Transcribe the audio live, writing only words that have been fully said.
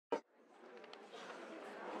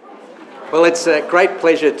Well, it's a great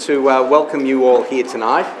pleasure to welcome you all here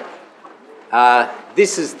tonight.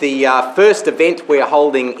 This is the first event we're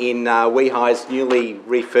holding in Wehi's newly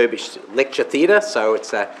refurbished lecture theatre, so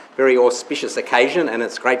it's a very auspicious occasion and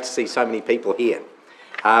it's great to see so many people here.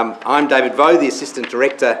 I'm David Vo, the Assistant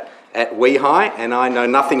Director at Wehi, and I know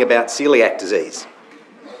nothing about celiac disease.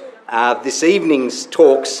 This evening's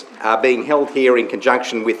talks are being held here in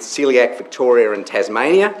conjunction with Coeliac Victoria and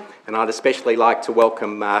Tasmania, and I'd especially like to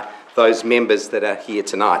welcome those members that are here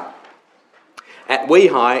tonight. At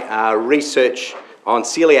Wehi, research on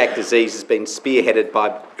celiac disease has been spearheaded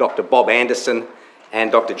by Dr. Bob Anderson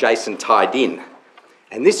and Dr. Jason Tydin.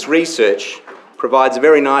 And this research provides a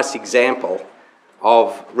very nice example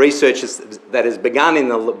of research that has begun in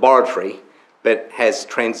the laboratory but has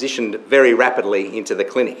transitioned very rapidly into the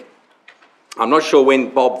clinic. I'm not sure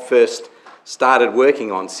when Bob first started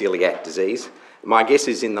working on celiac disease. My guess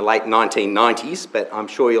is in the late 1990s, but I'm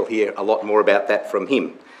sure you'll hear a lot more about that from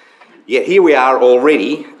him. Yet here we are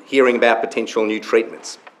already hearing about potential new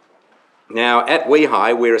treatments. Now, at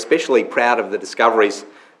Wehi, we're especially proud of the discoveries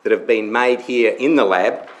that have been made here in the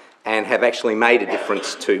lab and have actually made a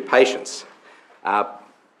difference to patients.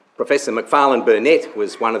 Professor McFarlane Burnett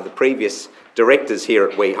was one of the previous directors here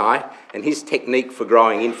at Wehi, and his technique for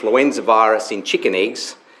growing influenza virus in chicken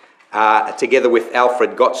eggs, together with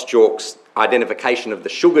Alfred Gottschalk's identification of the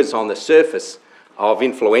sugars on the surface of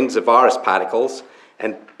influenza virus particles,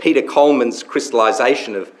 and Peter Coleman's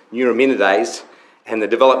crystallisation of neuraminidase and the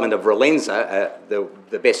development of Relenza,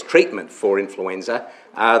 the best treatment for influenza,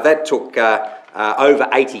 that took over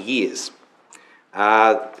 80 years.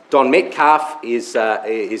 Don Metcalf is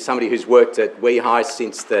somebody who's worked at Wehi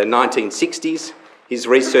since the 1960s. His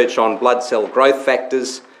research on blood cell growth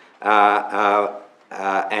factors and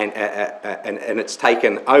it's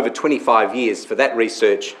taken over 25 years for that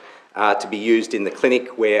research to be used in the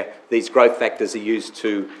clinic, where these growth factors are used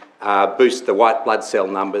to boost the white blood cell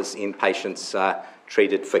numbers in patients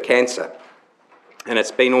treated for cancer. And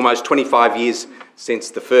it's been almost 25 years since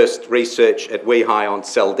the first research at Wehi on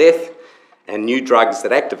cell death, and new drugs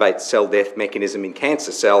that activate cell death mechanism in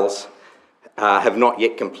cancer cells have not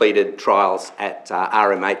yet completed trials at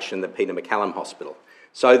RMH and the Peter MacCallum Hospital.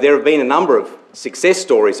 So there have been a number of success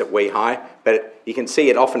stories at Wehi, but you can see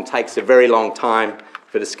it often takes a very long time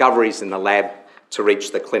for discoveries in the lab to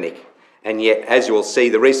reach the clinic. And yet, as you will see,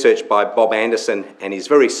 the research by Bob Anderson and his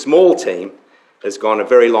very small team has gone a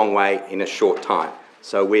very long way in a short time.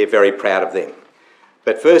 So we're very proud of them.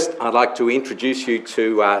 But first, I'd like to introduce you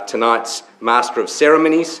to tonight's Master of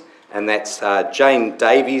Ceremonies, and that's Jane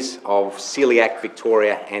Davies of Coeliac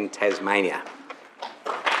Victoria and Tasmania.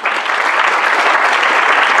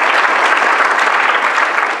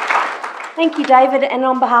 Thank you, David, and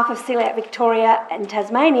on behalf of Coeliac Victoria and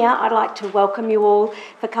Tasmania, I'd like to welcome you all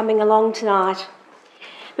for coming along tonight.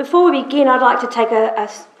 Before we begin, I'd like to take a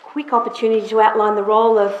quick opportunity to outline the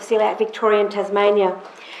role of Coeliac Victoria and Tasmania.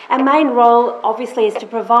 Our main role, obviously, is to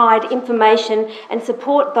provide information and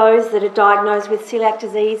support those that are diagnosed with celiac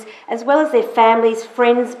disease, as well as their families,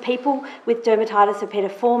 friends, people with dermatitis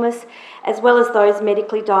herpetiformis, as well as those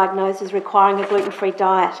medically diagnosed as requiring a gluten-free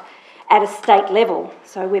diet at a state level.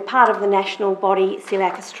 So we're part of the national body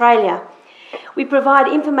Coeliac Australia. We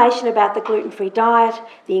provide information about the gluten-free diet,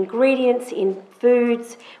 the ingredients in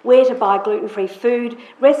foods, where to buy gluten-free food,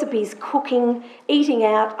 recipes, cooking, eating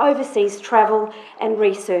out, overseas travel and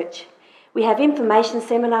research. We have information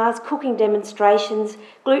seminars, cooking demonstrations,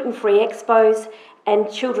 gluten-free expos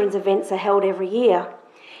and children's events are held every year.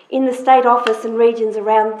 In the state office and regions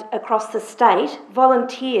across the state,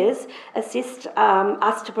 volunteers assist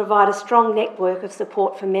us to provide a strong network of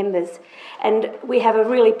support for members. And we have a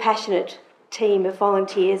really passionate team of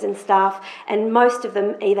volunteers and staff, and most of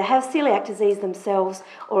them either have celiac disease themselves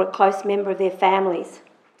or a close member of their families.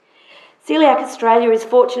 Coeliac Australia is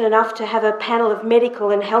fortunate enough to have a panel of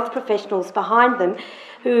medical and health professionals behind them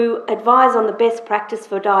who advise on the best practice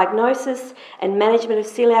for diagnosis and management of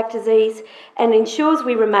celiac disease and ensures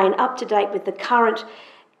we remain up to date with the current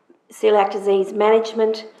celiac disease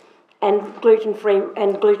management and gluten-free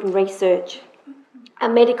and gluten research. Our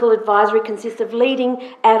medical advisory consists of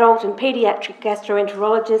leading adult and paediatric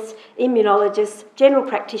gastroenterologists, immunologists, general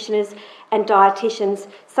practitioners and dietitians,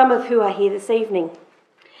 some of who are here this evening.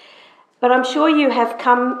 But I'm sure you have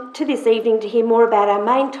come to this evening to hear more about our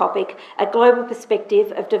main topic, a global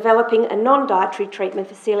perspective of developing a non-dietary treatment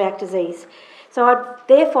for celiac disease. So I'd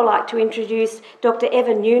therefore like to introduce Dr.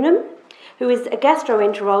 Newnham, who is a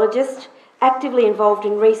gastroenterologist actively involved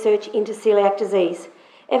in research into celiac disease.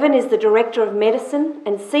 Evan is the Director of Medicine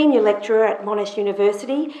and Senior Lecturer at Monash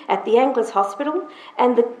University at the Angliss Hospital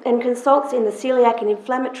and consults in the Coeliac and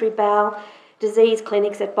Inflammatory Bowel Disease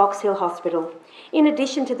Clinics at Box Hill Hospital. In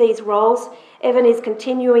addition to these roles, Evan is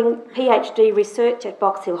continuing PhD research at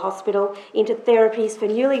Box Hill Hospital into therapies for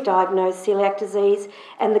newly diagnosed celiac disease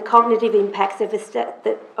and the cognitive impacts of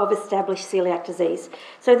established celiac disease.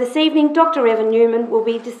 So this evening, Dr. Evan Newnham will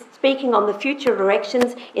be speaking on the future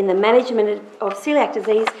directions in the management of celiac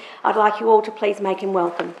disease. I'd like you all to please make him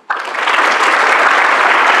welcome.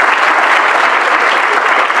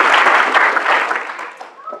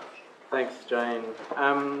 Thanks, Jane.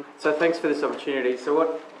 So thanks for this opportunity. So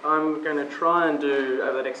what I'm going to try and do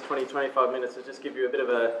over the next 20-25 minutes is just give you a bit of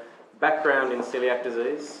a background in celiac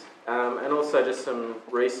disease and also just some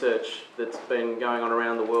research that's been going on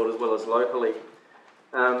around the world as well as locally.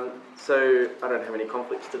 So I don't have any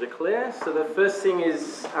conflicts to declare. So the first thing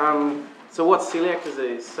is, so what's celiac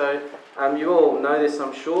disease? So you all know this,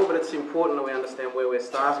 I'm sure, but it's important that we understand where we're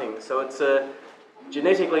starting. So it's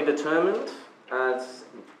genetically determined.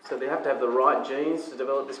 So they have to have the right genes to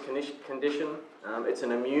develop this condition. It's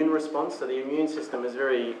an immune response, so the immune system is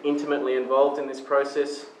very intimately involved in this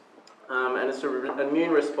process. And it's an immune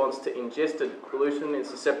response to ingested gluten in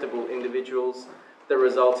susceptible individuals that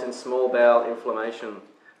results in small bowel inflammation.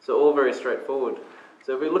 So all very straightforward.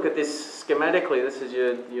 So if we look at this schematically, this is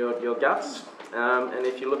your guts. And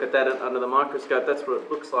if you look at that under the microscope, that's what it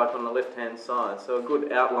looks like on the left-hand side. So a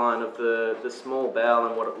good outline of the small bowel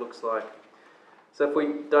and what it looks like. So if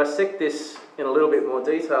we dissect this in a little bit more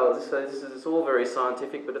detail, it's all very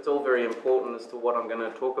scientific, but it's all very important as to what I'm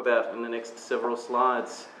going to talk about in the next several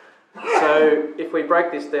slides. So if we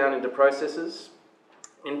break this down into processes,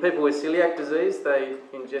 in people with celiac disease, they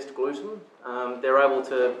ingest gluten. They're able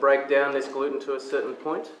to break down this gluten to a certain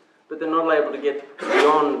point, but they're not able to get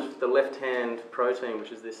beyond the left-hand protein,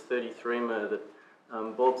 which is this 33-mer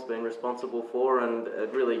that Bob's been responsible for, and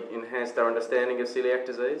it really enhanced our understanding of celiac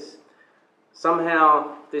disease.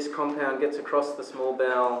 Somehow this compound gets across the small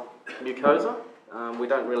bowel mucosa. We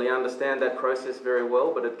don't really understand that process very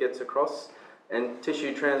well, but it gets across. And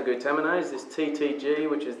tissue transglutaminase, this TTG,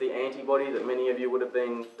 which is the antibody that many of you would have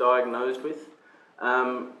been diagnosed with,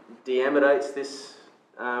 deamidates this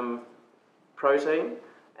protein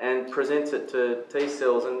and presents it to T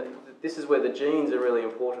cells. And this is where the genes are really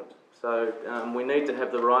important. So we need to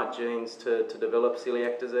have the right genes to develop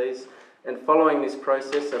celiac disease. And following this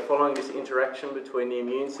process, so following this interaction between the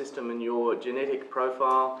immune system and your genetic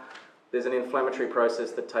profile, there's an inflammatory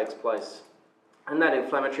process that takes place. And that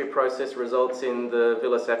inflammatory process results in the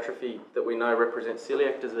villus atrophy that we know represents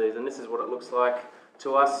celiac disease. And this is what it looks like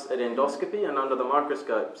to us at endoscopy and under the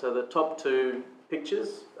microscope. So the top two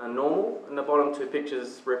pictures are normal, and the bottom two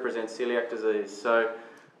pictures represent celiac disease. So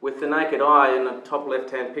with the naked eye, in the top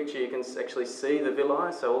left-hand picture, you can actually see the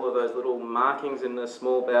villi. So all of those little markings in the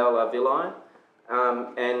small bowel are villi.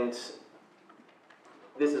 And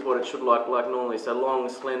this is what it should look like normally. So long,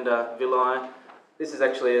 slender villi. This is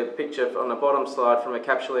actually a picture on the bottom slide from a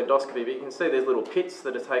capsule endoscopy. But you can see there's little pits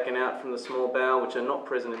that are taken out from the small bowel, which are not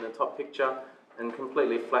present in the top picture, and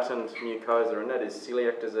completely flattened mucosa, and that is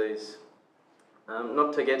celiac disease.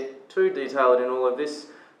 Not to get too detailed in all of this,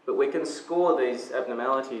 but we can score these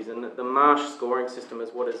abnormalities, and the Marsh scoring system is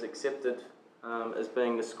what is accepted as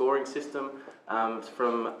being the scoring system,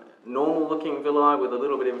 from normal-looking villi with a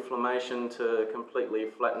little bit of inflammation to completely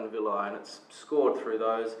flattened villi, and it's scored through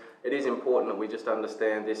those. It is important that we just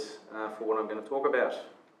understand this for what I'm going to talk about.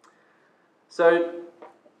 So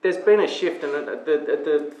there's been a shift, and at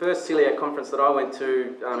the first celiac conference that I went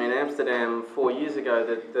to in Amsterdam 4 years ago,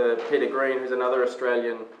 Peter Green, who's another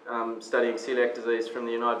Australian studying celiac disease from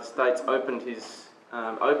the United States, opened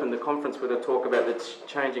the conference with a talk about the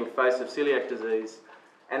changing face of celiac disease,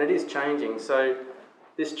 and it is changing. So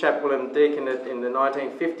this chap, Willem Deek, in the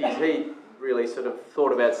 1950s, he really sort of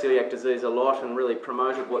thought about celiac disease a lot and really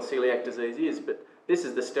promoted what celiac disease is, but this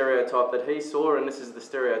is the stereotype that he saw, and this is the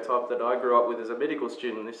stereotype that I grew up with as a medical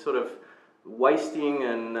student, this sort of wasting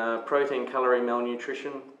and protein-calorie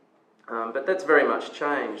malnutrition. But that's very much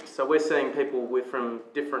changed. So we're seeing people from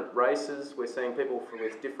different races, we're seeing people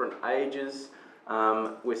with different ages,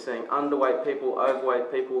 we're seeing underweight people,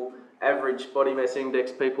 overweight people, average body mass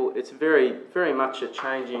index people. It's very, very much a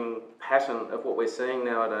changing pattern of what we're seeing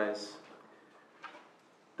nowadays.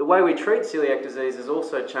 The way we treat celiac disease is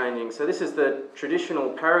also changing. So this is the traditional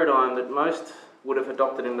paradigm that most would have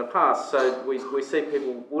adopted in the past. So we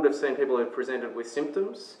would have seen people who have presented with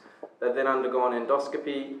symptoms. They've then undergone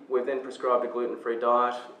endoscopy. We've then prescribed a gluten-free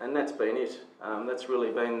diet, and that's been it. That's really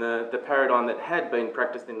been the paradigm that had been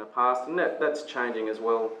practiced in the past, and that's changing as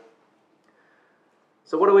well.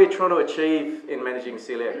 So what are we trying to achieve in managing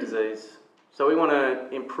celiac disease? So we want to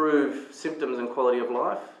improve symptoms and quality of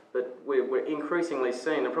life, but we're increasingly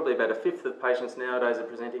seeing that probably about a fifth of patients nowadays are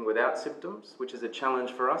presenting without symptoms, which is a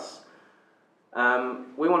challenge for us.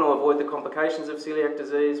 We want to avoid the complications of celiac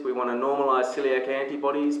disease. We want to normalise celiac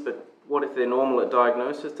antibodies, but what if they're normal at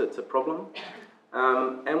diagnosis? That's a problem.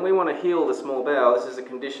 And we want to heal the small bowel. This is a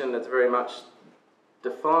condition that's very much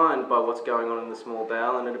defined by what's going on in the small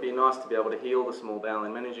bowel, and it'd be nice to be able to heal the small bowel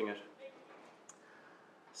in managing it.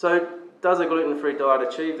 So does a gluten-free diet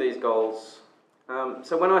achieve these goals?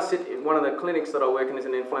 So when I sit in one of the clinics that I work in is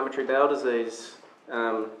an inflammatory bowel disease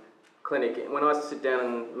clinic. When I sit down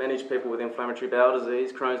and manage people with inflammatory bowel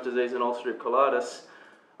disease, Crohn's disease and ulcerative colitis,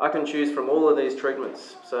 I can choose from all of these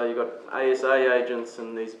treatments. So you've got ASA agents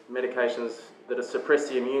and these medications that suppress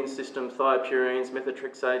the immune system, thiopurines,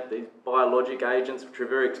 methotrexate, these biologic agents, which are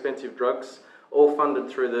very expensive drugs, all funded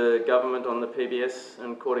through the government on the PBS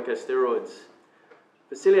and corticosteroids.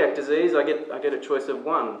 For celiac disease, I get a choice of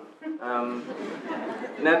one.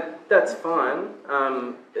 Now, that's fine,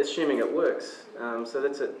 assuming it works. So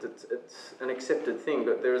it's an accepted thing,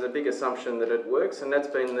 but there is a big assumption that it works, and that's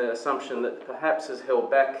been the assumption that perhaps has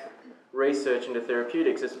held back research into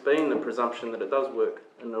therapeutics. It's been the presumption that it does work,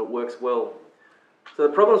 and that it works well. So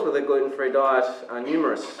the problems with a gluten-free diet are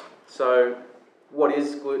numerous. So what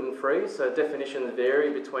is gluten-free? So definitions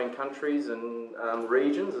vary between countries and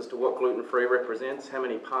regions as to what gluten-free represents, how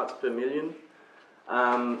many parts per million.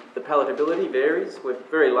 The palatability varies. We're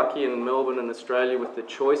very lucky in Melbourne and Australia with the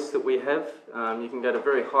choice that we have. You can go to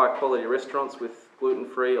very high-quality restaurants with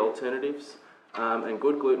gluten-free alternatives and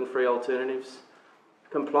good gluten-free alternatives.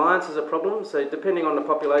 Compliance is a problem. So depending on the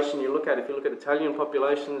population you look at, if you look at Italian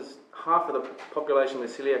populations, half of the population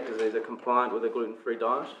with celiac disease are compliant with a gluten-free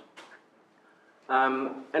diet.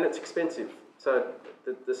 And it's expensive. So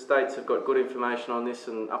the states have got good information on this,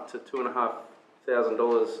 and up to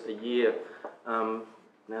 $2,500 a year. Now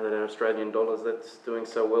that in Australian dollars that's doing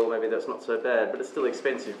so well, maybe that's not so bad, but it's still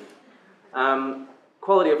expensive.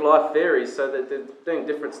 Quality of life varies, so that they're doing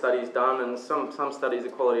different studies done, and some studies the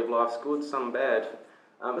quality of life's good, some bad.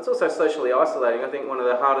 It's also socially isolating. I think one of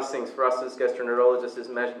the hardest things for us as gastroenterologists is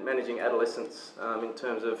managing adolescents in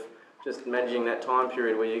terms of just managing that time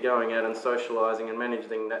period where you're going out and socialising and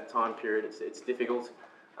managing that time period. It's difficult.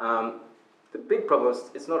 The big problem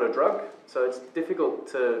is it's not a drug, so it's difficult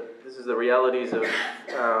to, this is the realities of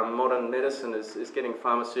modern medicine, is getting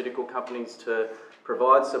pharmaceutical companies to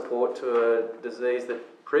provide support to a disease that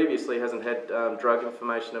previously hasn't had drug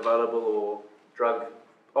information available or drug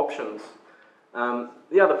options.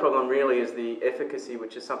 The other problem really is the efficacy,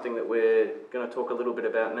 which is something that we're going to talk a little bit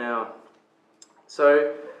about now.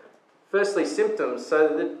 So, firstly, symptoms.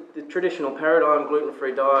 So the traditional paradigm,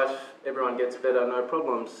 gluten-free diet, everyone gets better, no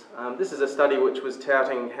problems. This is a study which was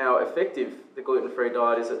touting how effective the gluten-free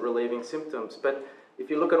diet is at relieving symptoms. But if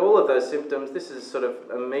you look at all of those symptoms, this is sort of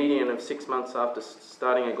a median of 6 months after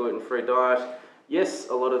starting a gluten-free diet. Yes,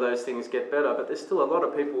 a lot of those things get better, but there's still a lot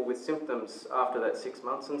of people with symptoms after that 6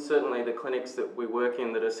 months, and certainly the clinics that we work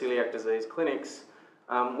in that are celiac disease clinics,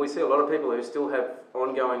 we see a lot of people who still have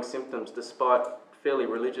ongoing symptoms despite fairly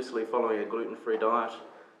religiously following a gluten-free diet.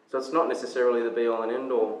 So it's not necessarily the be-all and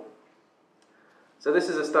end-all. So this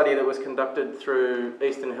is a study that was conducted through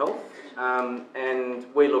Eastern Health, and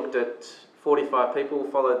we looked at 45 people,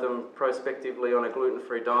 followed them prospectively on a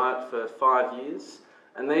gluten-free diet for 5 years,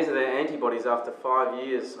 and these are their antibodies after 5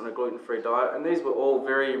 years on a gluten-free diet, and these were all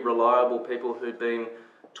very reliable people who'd been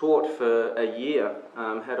taught for a year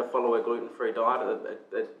how to follow a gluten-free diet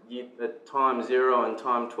at time 0 and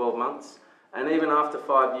time 12 months. And even after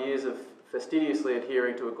 5 years of fastidiously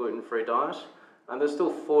adhering to a gluten-free diet, there's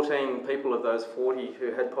still 14 people of those 40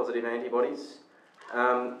 who had positive antibodies.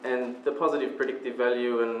 And the positive predictive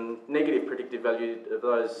value and negative predictive value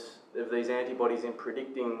of these antibodies in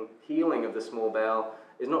predicting healing of the small bowel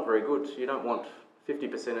is not very good. You don't want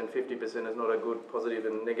 50% and 50% is not a good positive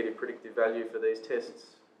and negative predictive value for these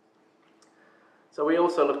tests. So we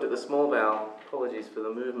also looked at the small bowel. Apologies for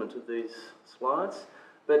the movement of these slides.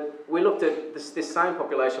 But we looked at this same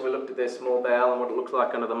population, we looked at their small bowel and what it looks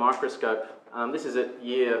like under the microscope. This is at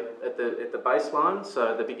the baseline,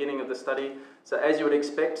 so at the beginning of the study. So as you would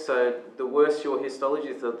expect, so the worse your histology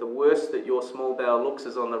is, the worse that your small bowel looks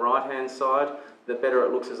is on the right-hand side, the better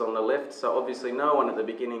it looks is on the left. So obviously no one at the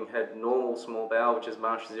beginning had normal small bowel, which is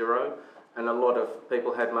Marsh 0, and a lot of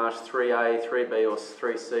people had Marsh 3A, 3B or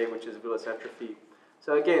 3C, which is villus atrophy.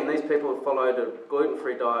 So again, these people have followed a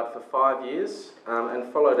gluten-free diet for 5 years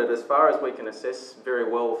and followed it as far as we can assess very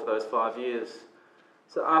well for those 5 years.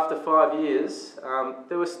 So after 5 years,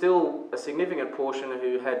 there was still a significant portion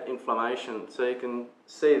who had inflammation. So you can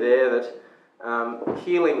see there that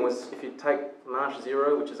healing was, if you take Monash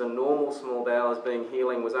 0, which is a normal small bowel as being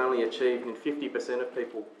healing, was only achieved in 50% of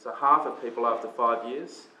people. So half of people after 5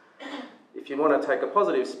 years. If you want to take a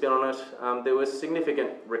positive spin on it, there was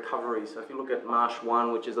significant recovery. So if you look at Monash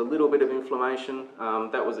 1, which is a little bit of inflammation,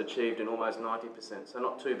 that was achieved in almost 90%. So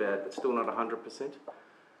not too bad, but still not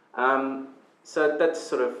 100%. So that's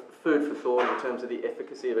sort of food for thought in terms of the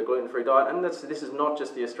efficacy of a gluten-free diet. And this is not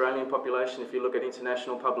just the Australian population. If you look at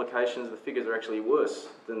international publications, the figures are actually worse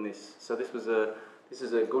than this. So this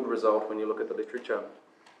is a good result when you look at the literature.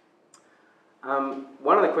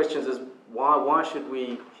 One of the questions is, why should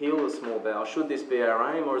we heal the small bowel? Should this be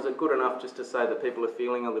our aim, or is it good enough just to say that people are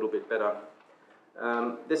feeling a little bit better?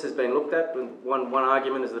 This has been looked at. One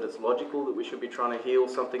argument is that it's logical that we should be trying to heal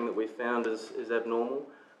something that we found is abnormal.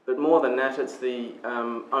 But more than that, it's the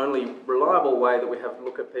only reliable way that we have to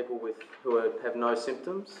look at people who have no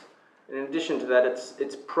symptoms. And in addition to that,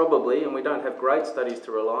 it's probably, and we don't have great studies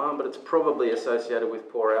to rely on, but it's probably associated with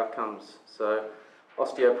poor outcomes. So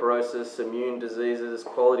osteoporosis, immune diseases,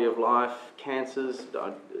 quality of life, cancers.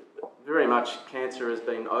 Very much cancer has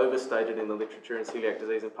been overstated in the literature in celiac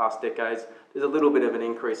disease in past decades. There's a little bit of an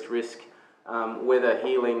increased risk. Whether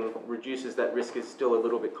healing reduces that risk is still a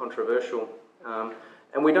little bit controversial.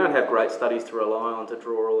 And we don't have great studies to rely on to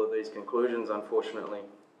draw all of these conclusions, unfortunately.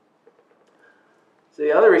 So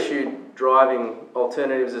the other issue driving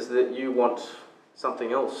alternatives is that you want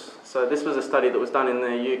something else. So this was a study that was done in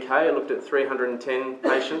the UK. It looked at 310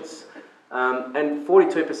 patients, and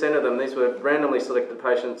 42% of them, these were randomly selected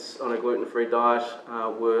patients on a gluten-free diet,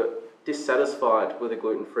 were dissatisfied with a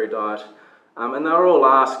gluten-free diet. And they were all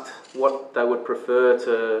asked what they would prefer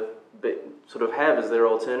to have as their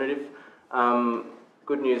alternative.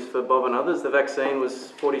 Good news for Bob and others, the vaccine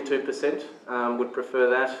was 42% would prefer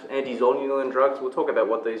that. Anti-zonulant drugs, we'll talk about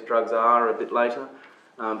what these drugs are a bit later.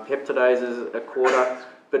 Peptidases, a quarter.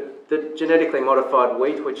 But the genetically modified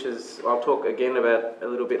wheat, which is, I'll talk again about a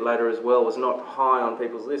little bit later as well, was not high on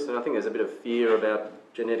people's list. And I think there's a bit of fear about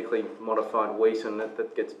genetically modified wheat, and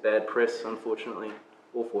that gets bad press, unfortunately,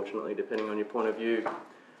 or fortunately, depending on your point of view.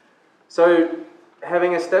 So,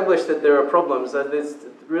 having established that there are problems, there's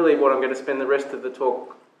really what I'm going to spend the rest of the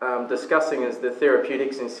talk discussing is the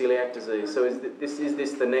therapeutics in celiac disease. So is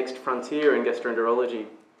this the next frontier in gastroenterology?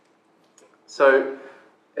 So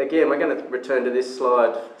again, we're going to return to this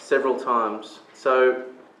slide several times. So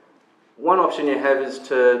one option you have is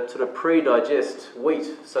to sort of pre-digest wheat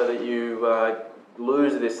so that you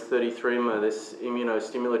lose this 33mer, this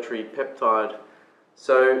immunostimulatory peptide.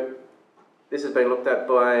 So this has been looked at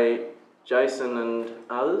by Jason and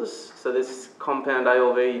others. So this compound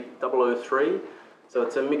ALV-003, so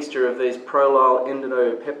it's a mixture of these prolyl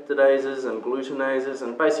endopeptidases and glutenases,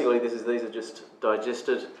 and basically these are just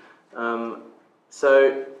digested.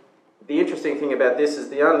 So the interesting thing about this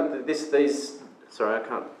is sorry, I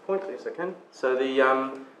can't point this, I can. So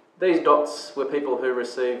these dots were people who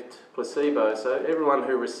received placebo. So everyone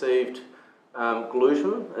who received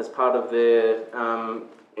gluten as part of their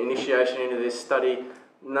initiation into this study,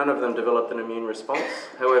 none of them developed an immune response.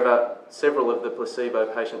 However, several of the placebo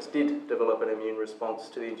patients did develop an immune response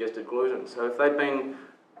to the ingested gluten. So if they'd been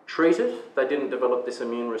treated, they didn't develop this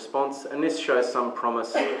immune response, and this shows some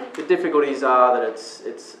promise. The difficulties are that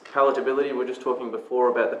it's palatability. We were just talking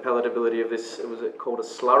before about the palatability of this. It was called a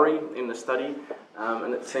slurry in the study,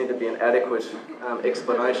 and it seemed to be an adequate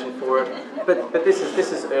explanation for it. But this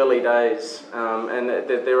is early days, and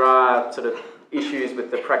there are sort of issues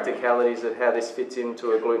with the practicalities of how this fits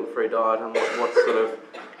into a gluten-free diet and what sort of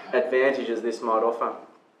advantages this might offer.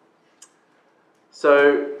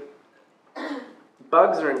 So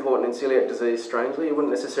bugs are important in celiac disease, strangely. You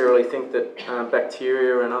wouldn't necessarily think that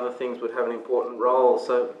bacteria and other things would have an important role.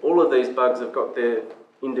 So all of these bugs have got their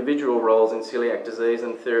individual roles in celiac disease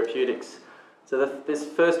and therapeutics. So this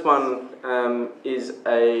first one is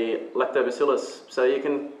a lactobacillus. So you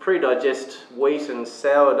can pre-digest wheat, and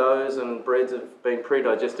sourdoughs and breads have been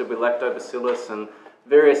pre-digested with lactobacillus and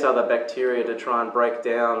various other bacteria to try and break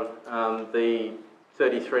down the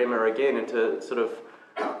 33mer again into sort of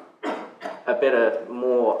a better,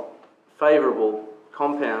 more favourable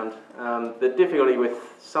compound. The difficulty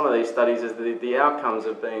with some of these studies is the outcomes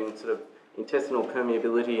have been sort of intestinal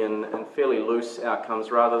permeability and fairly loose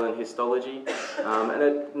outcomes rather than histology, and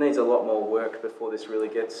it needs a lot more work before this really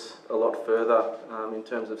gets a lot further in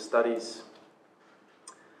terms of studies.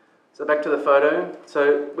 So back to the photo.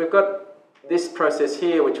 So we've got this process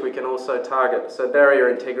here which we can also target. So barrier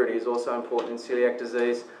integrity is also important in celiac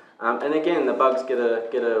disease, and again the bugs get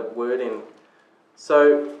a word in.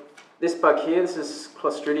 So this bug here, this is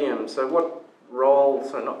Clostridium. So what role?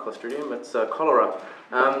 Sorry, not Clostridium. It's cholera.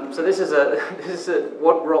 So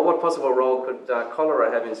what possible role could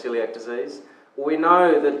cholera have in celiac disease? Well, we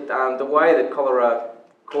know that the way that cholera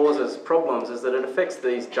causes problems is that it affects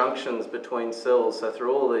these junctions between cells, so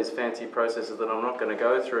through all these fancy processes that I'm not going to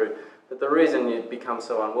go through. But the reason you become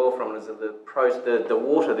so unwell from it is that the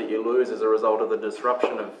water that you lose as a result of the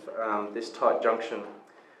disruption of this tight junction.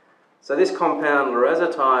 So this compound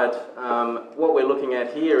larazotide, what we're looking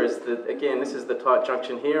at here is that, again, this is the tight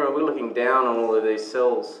junction here, and we're looking down on all of these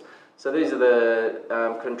cells. So these are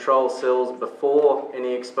the control cells before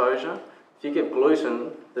any exposure. If you give gluten,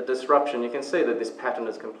 the disruption, you can see that this pattern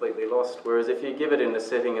is completely lost, whereas if you give it in the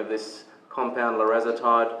setting of this compound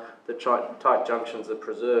larazotide, the tight junctions are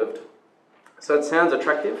preserved. So it sounds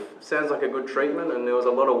attractive, sounds like a good treatment, and there was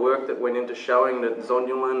a lot of work that went into showing that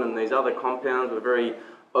zonulin and these other compounds were very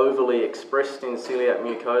overly expressed in celiac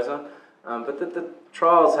mucosa, but the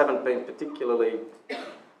trials haven't been particularly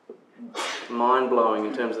mind-blowing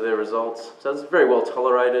in terms of their results. So it's very well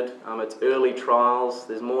tolerated, it's early trials,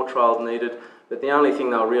 there's more trials needed, but the only thing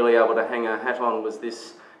they were really able to hang a hat on was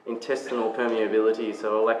this intestinal permeability,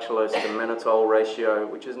 so a lactulose to mannitol ratio,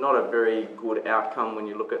 which is not a very good outcome when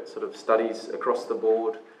you look at sort of studies across the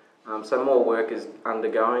board. So more work is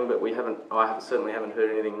undergoing, but I certainly haven't heard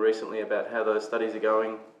anything recently about how those studies are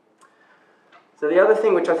going. So the other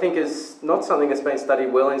thing, which I think is not something that's been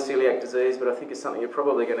studied well in celiac disease, but I think is something you're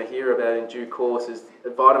probably going to hear about in due course, is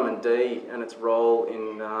vitamin D and its role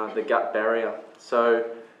in the gut barrier. So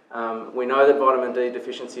we know that vitamin D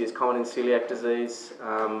deficiency is common in celiac disease,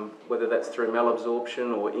 whether that's through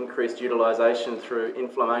malabsorption or increased utilisation through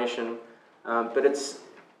inflammation, but it's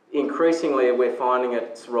increasingly we're finding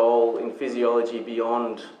its role in physiology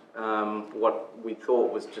beyond what we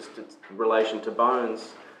thought was just its relation to bones.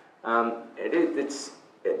 It's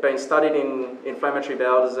been studied in inflammatory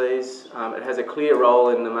bowel disease. It has a clear role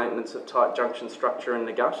in the maintenance of tight junction structure in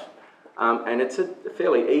the gut, and it's a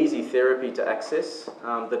fairly easy therapy to access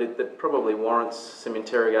that probably warrants some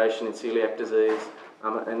interrogation in celiac disease,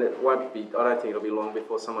 and it won't be, I don't think it'll be long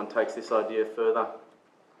before someone takes this idea further.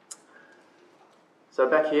 So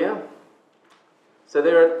back here, so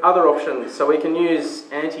there are other options. So we can use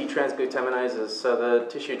anti-transglutaminases, so the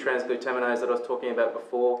tissue transglutaminase that I was talking about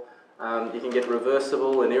before. You can get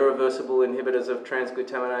reversible and irreversible inhibitors of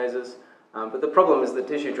transglutaminases, but the problem is that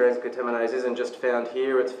tissue transglutaminase isn't just found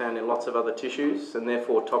here, it's found in lots of other tissues, and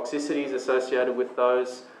therefore toxicities associated with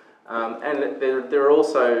those. And there are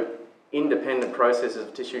also independent processes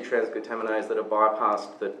of tissue transglutaminase that are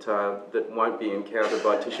bypassed that won't be encountered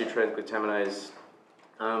by tissue transglutaminase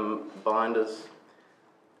binders.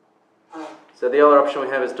 So the other option we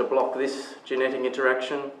have is to block this genetic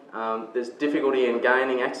interaction. There's difficulty in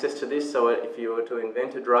gaining access to this, so if you were to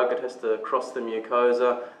invent a drug, it has to cross the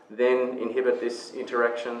mucosa, then inhibit this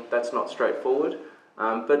interaction. That's not straightforward,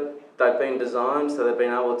 but they've been designed, so they've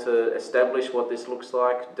been able to establish what this looks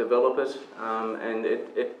like, develop it, and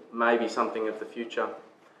it may be something of the future.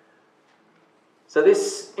 So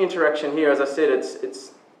this interaction here, as I said,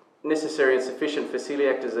 it's necessary and sufficient for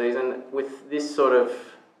celiac disease, and with this sort of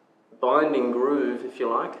binding groove, if you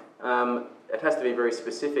like, it has to be very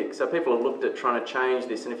specific. So people have looked at trying to change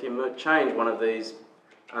this, and if you change one of these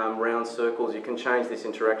round circles, you can change this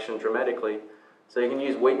interaction dramatically. So you can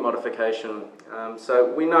use wheat modification.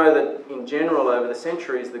 So we know that in general over the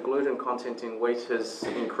centuries the gluten content in wheat has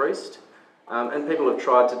increased, and people have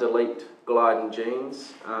tried to delete gliadin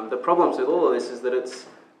genes. The problems with all of this is that it's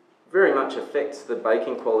very much affects the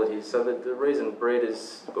baking qualities. So the reason bread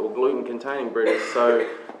is, or gluten-containing bread is so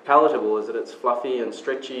palatable is that it's fluffy and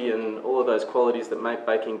stretchy and all of those qualities that make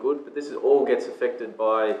baking good, but this all gets affected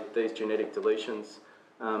by these genetic deletions.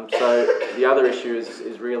 So the other issue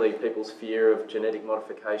is really people's fear of genetic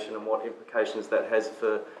modification and what implications that has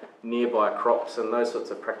for nearby crops and those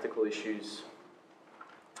sorts of practical issues.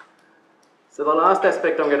 So the last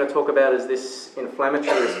aspect I'm going to talk about is this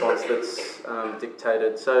inflammatory response that's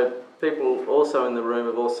dictated. So people also in the room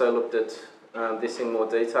have also looked at this in more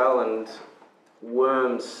detail, and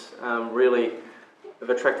worms really have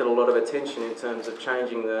attracted a lot of attention in terms of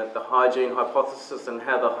changing the hygiene hypothesis and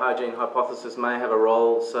how the hygiene hypothesis may have a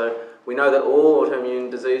role. So we know that all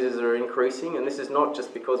autoimmune diseases are increasing, and this is not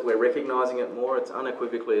just because we're recognising it more, it's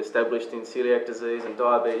unequivocally established in celiac disease and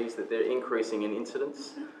diabetes that they're increasing in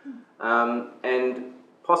incidence. And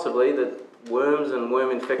possibly that worms and worm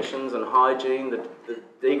infections and hygiene, the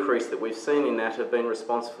decrease that we've seen in that have been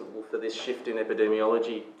responsible for this shift in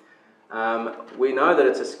epidemiology. We know that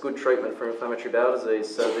it's a good treatment for inflammatory bowel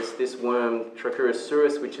disease. So this worm, Trichuris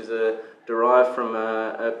surus, which is derived from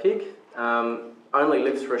a pig, only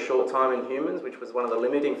lives for a short time in humans, which was one of the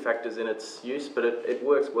limiting factors in its use, but it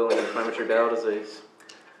works well in inflammatory bowel disease.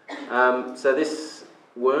 So this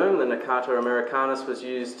worm, the Nicata americanus, was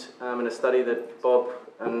used in a study that Bob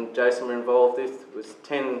and Jason were involved with. It was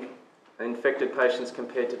 10 infected patients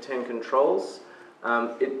compared to 10 controls.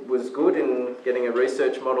 It was good in getting a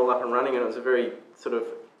research model up and running, and it was a very sort of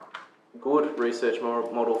good research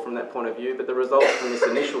model from that point of view, but the results from this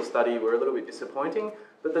initial study were a little bit disappointing,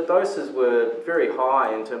 but the doses were very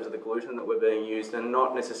high in terms of the gluten that were being used and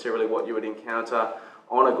not necessarily what you would encounter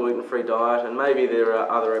on a gluten-free diet, and maybe there are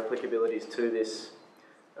other applicabilities to this,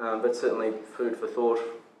 but certainly food for thought.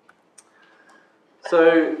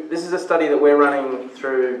 So this is a study that we're running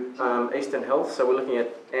through Eastern Health, so we're looking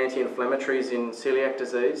at anti-inflammatories in celiac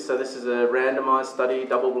disease. So this is a randomised study,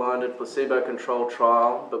 double-blinded, placebo-controlled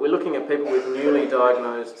trial, but we're looking at people with newly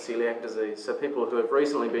diagnosed celiac disease, so people who have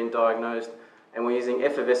recently been diagnosed, and we're using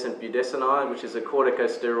effervescent budesonide, which is a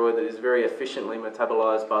corticosteroid that is very efficiently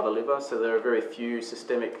metabolised by the liver, so there are very few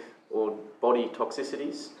systemic or body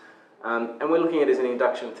toxicities. And we're looking at it as an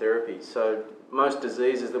induction therapy. So most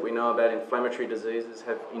diseases that we know about, inflammatory diseases,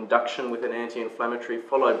 have induction with an anti-inflammatory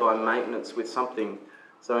followed by maintenance with something.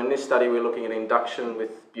 So in this study we're looking at induction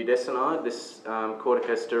with budesonide, this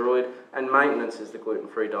corticosteroid, and maintenance is the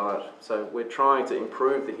gluten-free diet. So we're trying to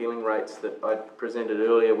improve the healing rates that I presented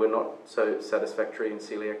earlier were not so satisfactory in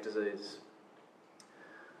celiac disease.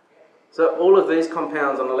 So all of these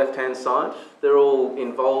compounds on the left-hand side, they're all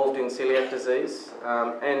involved in celiac disease,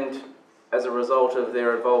 and as a result of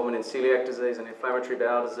their involvement in celiac disease and inflammatory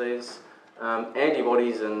bowel disease,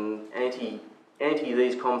 antibodies and anti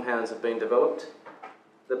these compounds have been developed.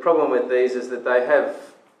 The problem with these is that they have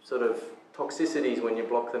sort of toxicities when you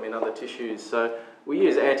block them in other tissues. So we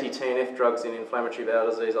use anti-TNF drugs in inflammatory bowel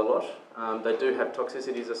disease a lot. They do have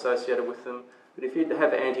toxicities associated with them. But if you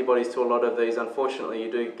have antibodies to a lot of these, unfortunately you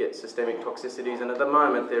do get systemic toxicities, and at the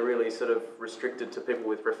moment they're really sort of restricted to people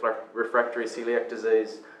with refractory celiac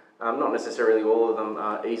disease. Not necessarily all of them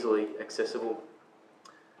are easily accessible.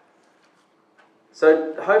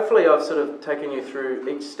 So hopefully I've sort of taken you through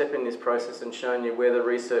each step in this process and shown you where the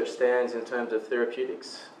research stands in terms of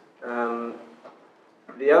therapeutics.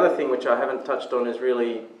 The other thing which I haven't touched on is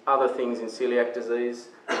really other things in celiac disease.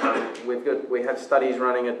 We have studies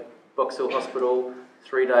running at Box Hill Hospital,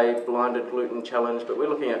 3-day blinded gluten challenge, but we're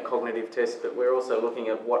looking at cognitive tests, but we're also looking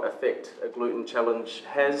at what effect a gluten challenge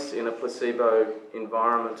has in a placebo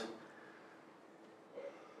environment.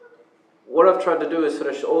 What I've tried to do is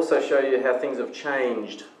sort of also show you how things have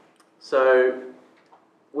changed. So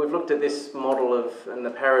we've looked at this model and the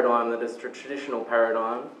paradigm that is the traditional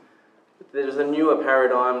paradigm. There's a newer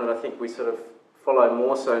paradigm that I think we sort of follow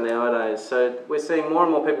more so nowadays. So we're seeing more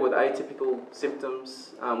and more people with atypical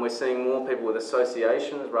symptoms. We're seeing more people with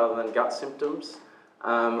associations rather than gut symptoms.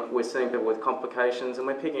 We're seeing people with complications, and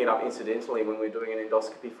we're picking it up incidentally when we're doing an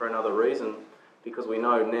endoscopy for another reason, because we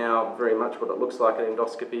know now very much what it looks like at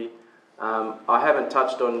endoscopy. I haven't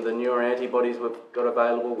touched on the newer antibodies we've got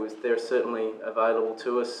available. They're certainly available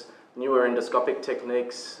to us. Newer endoscopic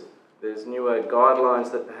techniques. There's newer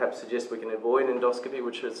guidelines that perhaps suggest we can avoid endoscopy,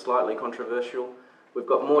 which is slightly controversial. We've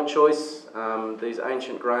got more choice, these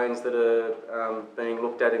ancient grains that are being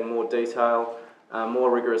looked at in more detail, more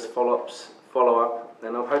rigorous follow-up,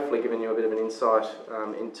 and I've hopefully given you a bit of an insight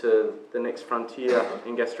into the next frontier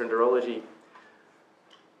in gastroenterology.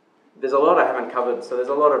 There's a lot I haven't covered, so there's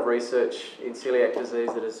a lot of research in celiac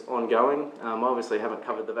disease that is ongoing. I obviously haven't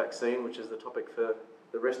covered the vaccine, which is the topic for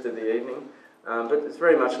the rest of the evening. But it's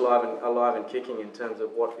very much alive and kicking in terms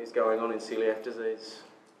of what is going on in celiac disease.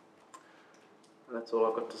 And that's all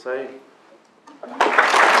I've got to say.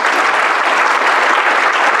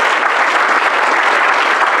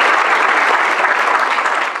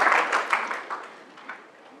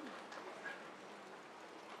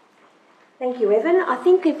 Thank you, Evan. I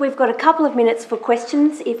think if we've got a couple of minutes for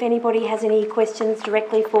questions, if anybody has any questions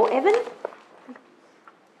directly for Evan.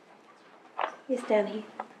 Yes, down here.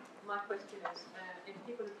 My question is, in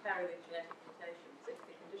people who carry these genetic mutations, if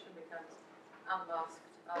the condition becomes unmasked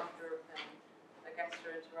after a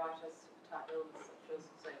gastroenteritis type illness, such as,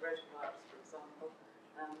 say, rotavirus, for example,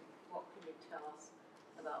 what can you tell us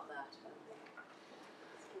about that?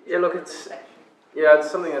 Yeah, look, it's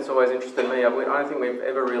something that's always interested me. I don't think we've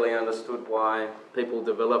ever really understood why people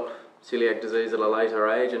develop celiac disease at a later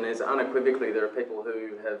age, and unequivocally there are people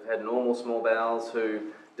who have had normal small bowels who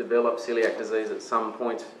develop celiac disease at some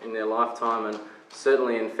point in their lifetime, and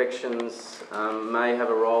certainly infections may have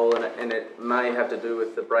a role, and it may have to do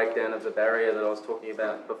with the breakdown of the barrier that I was talking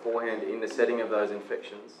about beforehand in the setting of those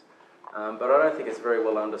infections. But I don't think it's very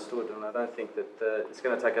well understood, and I don't think that it's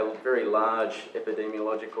going to take a very large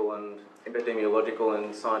epidemiological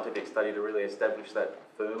and scientific study to really establish that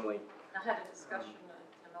firmly. I had a discussion at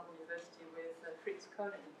another university with Fritz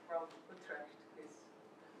Coeliac from Utrecht, who's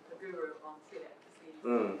the guru on celiac disease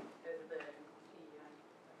over there. He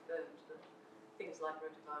affirmed that things like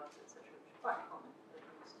rotavirus, etc., which are quite common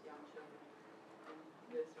amongst young children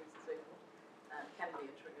in nurseries and so forth, can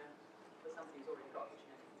be a trigger for somebody who's already got the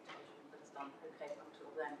genetic mutation but has done okay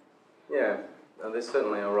until then. Yeah, there's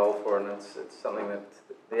certainly a role for it, and it's something that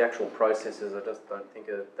the actual processes I just don't think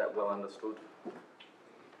are that well understood.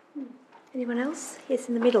 Anyone else? Yes,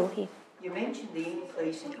 in the middle here. You mentioned the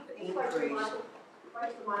increase.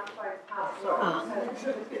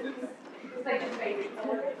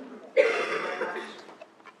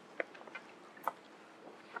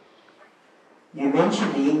 You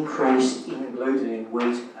mentioned the increase in gluten in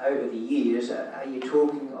wheat over the years. Are you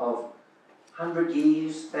talking of 100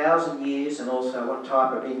 years, 1,000 years, and also what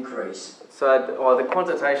type of increase? So, the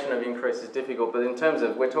quantitation of increase is difficult, but in terms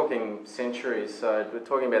of, we're talking centuries, so we're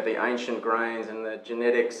talking about the ancient grains, and the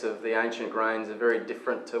genetics of the ancient grains are very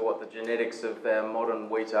different to what the genetics of our modern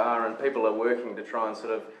wheat are, and people are working to try and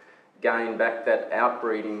sort of gain back that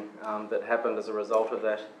outbreeding that happened as a result of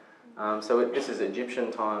that. This is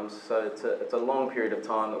Egyptian times, so it's a long period of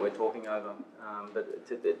time that we're talking over. But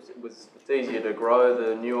it's easier to grow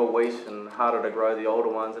the newer wheat and harder to grow the older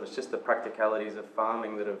ones, and it's just the practicalities of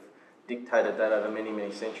farming that have dictated that over many,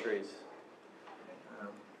 many centuries.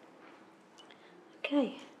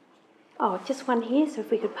 Okay. Oh, just one here, so if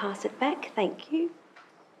we could pass it back, thank you.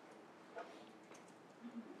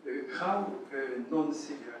 How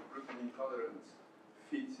non-celiac gluten intolerance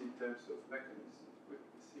fits in terms of mechanisms with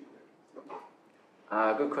the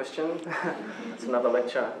celiac? Good question. That's another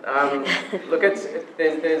lecture. Look,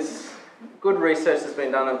 there's good research that's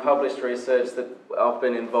been done and published research that I've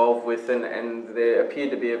been involved with, and there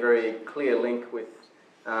appeared to be a very clear link with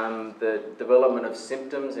the development of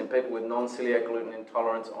symptoms in people with non-celiac gluten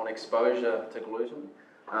intolerance on exposure to gluten.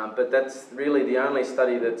 But that's really the only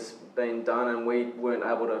study that's been done, and we weren't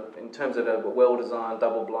able to, in terms of a well-designed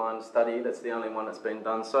double-blind study, that's the only one that's been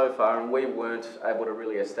done so far, and we weren't able to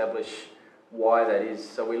really establish why that is.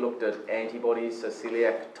 So we looked at antibodies, so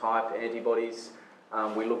celiac-type antibodies.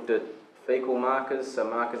 We looked at fecal markers, so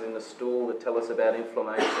markers in the stool that tell us about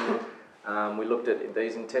inflammation. We looked at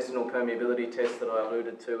these intestinal permeability tests that I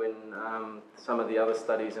alluded to in some of the other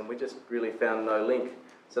studies, and we just really found no link.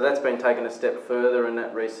 So that's been taken a step further, and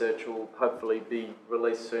that research will hopefully be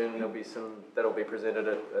released soon. There'll be that'll be presented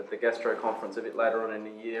at the Gastro Conference a bit later on in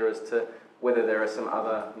the year as to whether there are some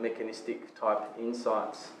other mechanistic type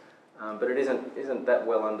insights. But it isn't that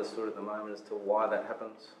well understood at the moment as to why that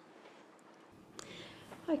happens.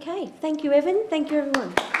 Okay, thank you, Evan. Thank you,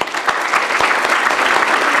 everyone.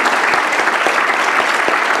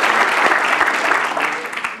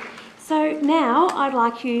 So now I'd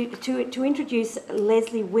like you to introduce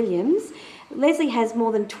Leslie Williams. Leslie has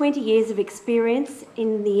more than 20 years of experience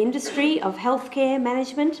in the industry of healthcare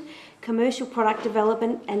management, commercial product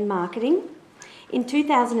development and marketing. In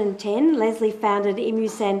 2010, Leslie founded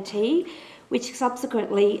ImmusanT, which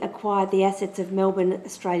subsequently acquired the assets of Melbourne,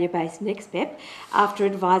 Australia-based NextPep after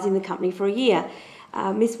advising the company for a year.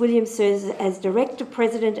 Ms Williams serves as Director,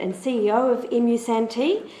 President and CEO of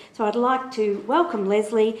ImmusanT. So I'd like to welcome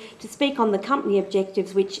Leslie to speak on the company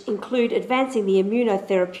objectives, which include advancing the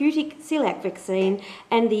immunotherapeutic celiac vaccine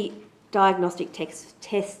and the diagnostic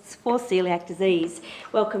tests for celiac disease.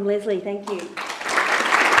 Welcome, Leslie. Thank you.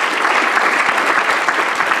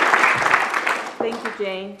 Thank you,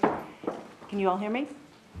 Jane. Can you all hear me?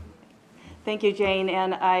 Thank you, Jane,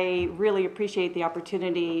 and I really appreciate the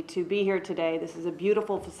opportunity to be here today. This is a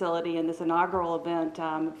beautiful facility, and this inaugural event,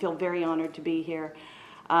 I feel very honored to be here.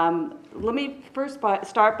 Let me first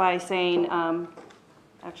start by saying,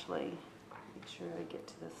 actually, make sure I get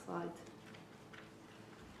to the slides.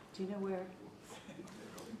 Do you know where?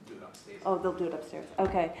 Oh, they'll do it upstairs.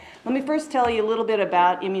 Okay. Let me first tell you a little bit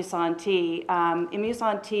about ImmusanT.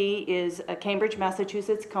 ImmusanT is a Cambridge,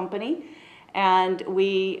 Massachusetts company, and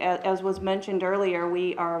we, as was mentioned earlier,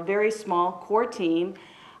 we are a very small core team.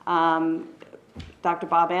 Dr.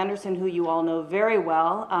 Bob Anderson, who you all know very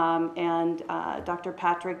well, and Dr.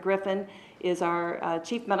 Patrick Griffin is our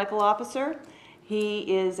Chief Medical Officer. He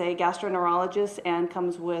is a gastroenterologist and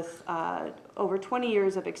comes with over 20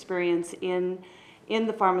 years of experience in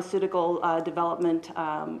the pharmaceutical development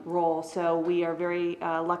role. So we are very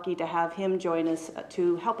lucky to have him join us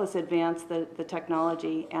to help us advance the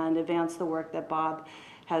technology and advance the work that Bob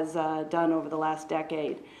has done over the last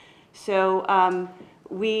decade. So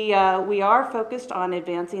We are focused on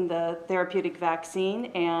advancing the therapeutic vaccine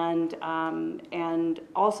and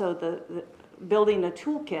also the building a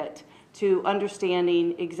toolkit to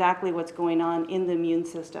understanding exactly what's going on in the immune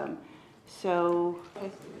system. So,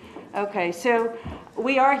 okay, so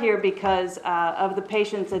we are here because of the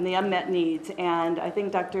patients and the unmet needs, and I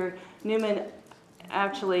think Dr. Newman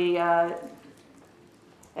actually,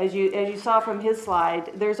 as you saw from his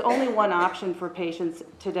slide, there's only one option for patients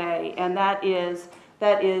today, and that is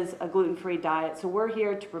a gluten-free diet. So we're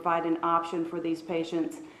here to provide an option for these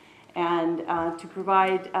patients and to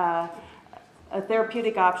provide a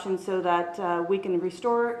therapeutic option so that we can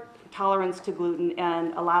restore tolerance to gluten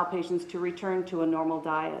and allow patients to return to a normal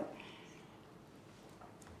diet.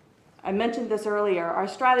 I mentioned this earlier. Our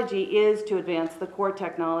strategy is to advance the core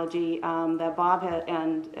technology that Bob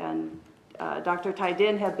and Dr.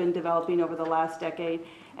 Tydin have been developing over the last decade,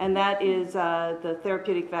 and that is the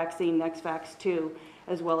therapeutic vaccine NextVax2,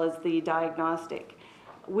 as well as the diagnostic.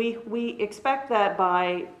 We expect that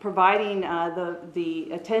by providing the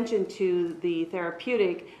attention to the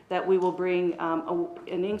therapeutic, that we will bring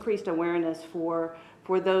an increased awareness for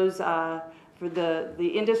those for the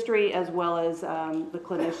industry as well as the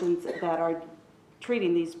clinicians that are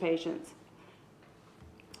treating these patients.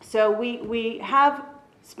 So we have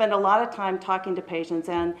spent a lot of time talking to patients,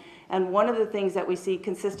 and one of the things that we see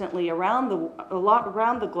consistently around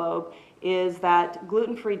the globe is that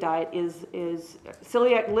gluten-free diet is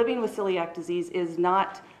living with celiac disease is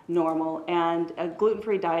not normal, and a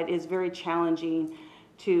gluten-free diet is very challenging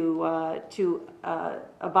to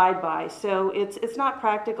abide by. So it's not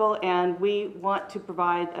practical, and we want to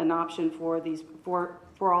provide an option for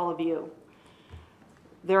all of you.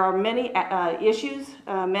 There are many issues,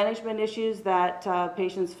 management issues that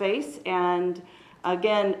patients face, and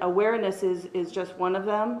again, awareness is just one of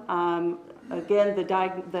them. Again,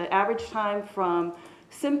 the average time from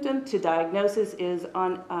symptom to diagnosis is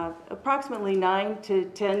on approximately 9 to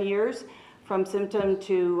 10 years from symptom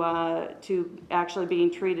to actually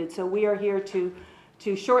being treated. So we are here to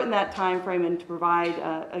shorten that time frame and to provide,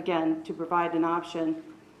 again, to provide an option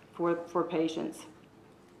for patients.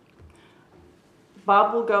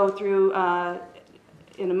 Bob will go through,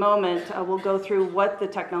 in a moment, we'll go through what the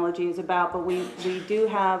technology is about, but we do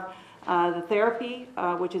have the therapy,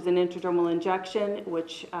 which is an intradermal injection,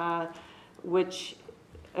 which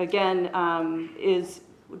again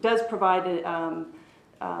does provide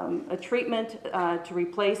a treatment to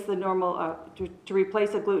replace the normal to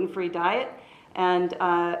replace a gluten-free diet, and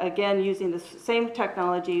again, using the same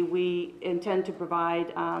technology, we intend to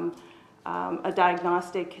provide a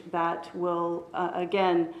diagnostic that will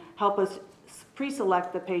again help us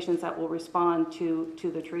pre-select the patients that will respond to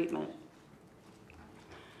the treatment.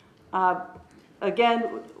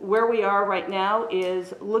 Again, where we are right now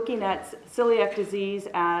is looking at celiac disease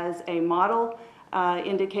as a model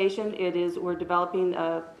indication. We're developing,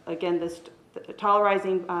 again, this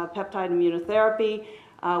tolerizing peptide immunotherapy.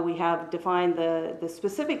 We have defined the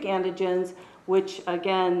specific antigens, which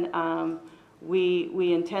again,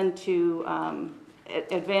 we intend to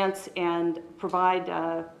advance and provide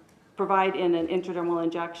in an intradermal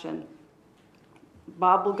injection.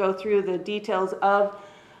 Bob will go through the details of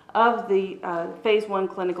the phase 1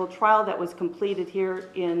 clinical trial that was completed here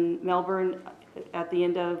in Melbourne at the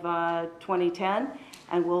end of 2010,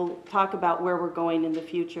 and we'll talk about where we're going in the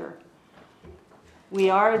future. We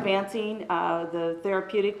are advancing the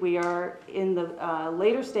therapeutic. We are in the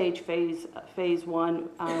later stage phase 1.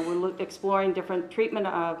 We're exploring different treatment,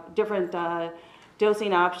 different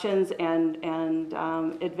dosing options, and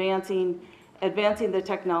advancing the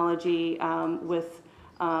technology with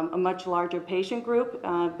a much larger patient group,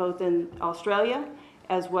 both in Australia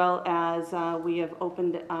as well as we have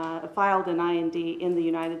filed an IND in the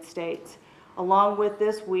United States. Along with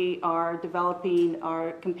this, we are developing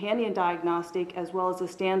our companion diagnostic as well as a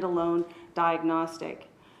standalone diagnostic.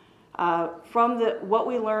 From what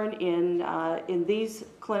we learn in this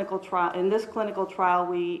clinical trial,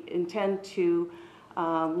 we intend to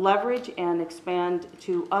leverage and expand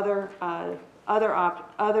to other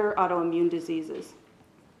autoimmune diseases.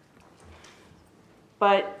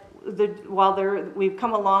 But while we've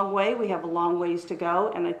come a long way, we have a long ways to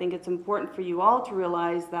go, and I think it's important for you all to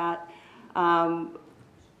realize that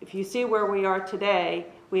if you see where we are today,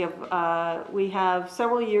 we have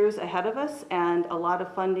several years ahead of us and a lot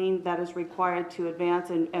of funding that is required to advance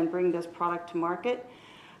and bring this product to market.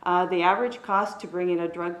 The average cost to bringing a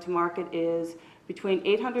drug to market is between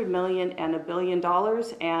 $800 million and $1 billion,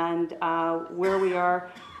 and where we are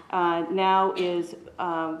now is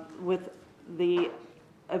with the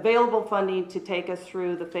available funding to take us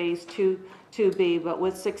through the phase 2B, but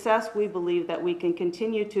with success, we believe that we can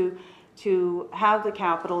continue to have the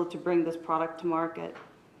capital to bring this product to market.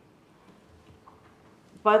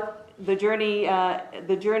 But the journey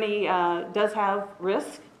does have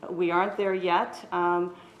risk. We aren't there yet.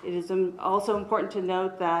 It is also important to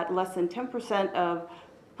note that less than 10% of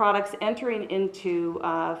products entering into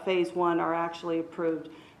phase 1 are actually approved.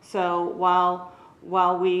 So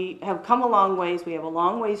while we have come a long ways, we have a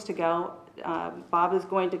long ways to go. Bob is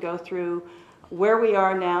going to go through where we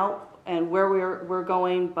are now and where we're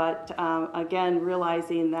going, but again,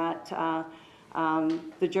 realizing that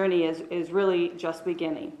the journey is really just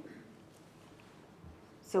beginning.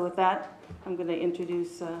 So with that, I'm going to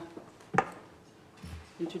introduce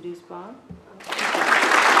Bob.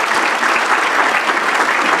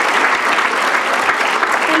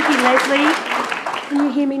 Thank you, Leslie. Can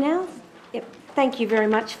you hear me now? Yep. Thank you very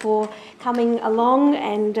much for coming along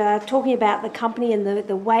and talking about the company and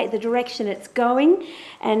the direction it's going.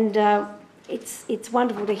 And it's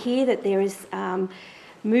wonderful to hear that there is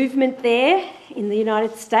movement there in the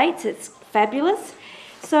United States. It's fabulous.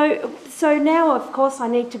 So now, of course, I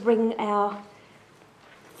need to bring our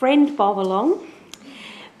friend Bob along.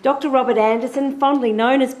 Dr. Robert Anderson, fondly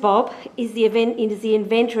known as Bob, is the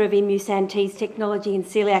inventor of ImmusanT's technology in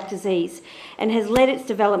celiac disease and has led its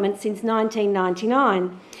development since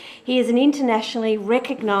 1999. He is an internationally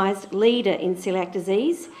recognised leader in celiac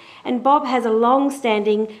disease, and Bob has a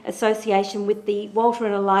long-standing association with the Walter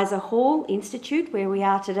and Eliza Hall Institute, where we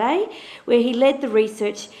are today, where he led the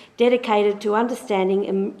research dedicated to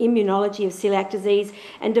understanding immunology of celiac disease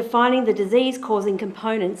and defining the disease-causing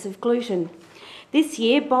components of gluten. This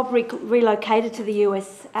year, Bob relocated to the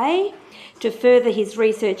USA to further his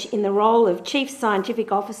research in the role of Chief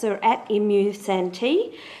Scientific Officer at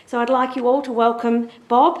ImmusanT. So I'd like you all to welcome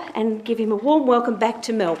Bob and give him a warm welcome back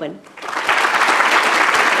to Melbourne.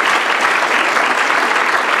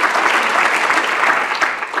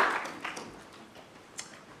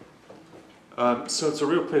 So it's a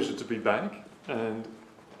real pleasure to be back, and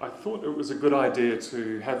I thought it was a good idea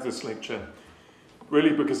to have this lecture, really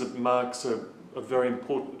because it marks a very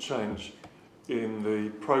important change in the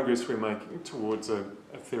progress we're making towards a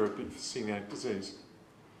therapy for celiac disease.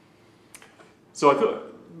 So I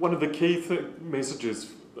thought one of the key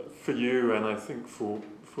messages for you, and I think for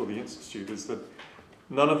the Institute, is that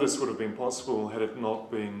none of this would have been possible had it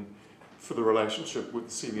not been for the relationship with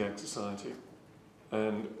the Coeliac Society.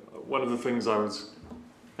 And one of the things I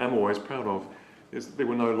am always proud of is that there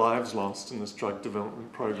were no lives lost in this drug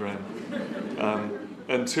development program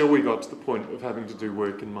until we got to the point of having to do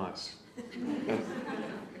work in mice.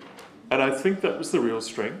 And I think that was the real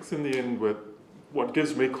strength in the end. What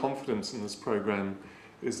gives me confidence in this program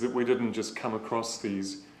is that we didn't just come across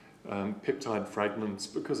these peptide fragments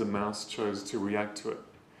because a mouse chose to react to it.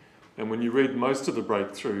 And when you read most of the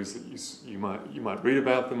breakthroughs that you might read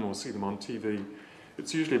about them or see them on TV,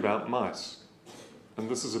 it's usually about mice. And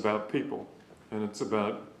this is about people. And it's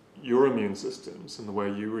about your immune systems and the way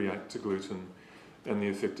you react to gluten and the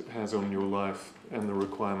effect it has on your life and the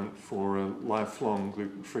requirement for a lifelong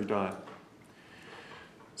gluten-free diet.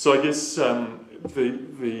 So I guess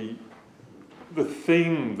the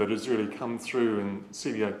theme that has really come through in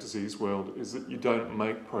celiac disease world is that you don't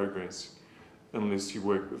make progress unless you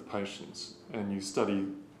work with patients and you study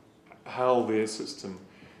how their system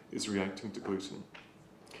is reacting to gluten.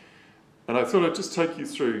 And I thought I'd just take you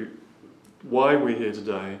through why we're here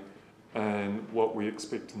today and what we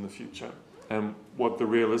expect in the future and what the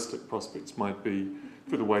realistic prospects might be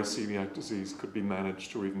for the way celiac disease could be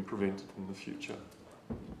managed or even prevented in the future.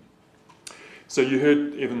 So you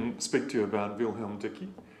heard Evan speak to you about Wilhelm Dickey.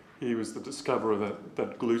 He was the discoverer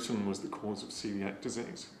that gluten was the cause of celiac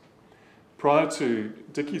disease. Prior to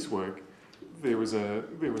Dickey's work, there was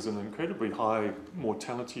an incredibly high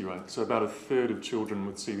mortality rate. So about a third of children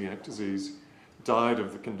with celiac disease died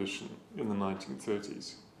of the condition in the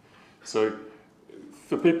 1930s. So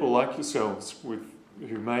for people like yourselves who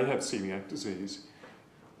may have celiac disease,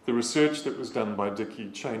 the research that was done by Dickey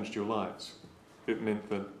changed your lives. It meant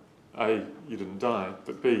that A, you didn't die,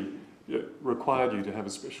 but B, it required you to have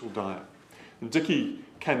a special diet. And Dickey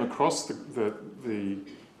came across the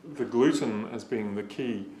gluten as being the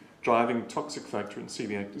key driving toxic factor in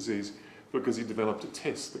celiac disease because he developed a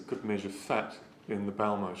test that could measure fat in the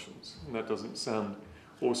bowel motions. And that doesn't sound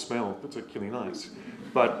or smell particularly nice.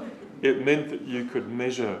 But it meant that you could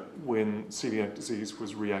measure when celiac disease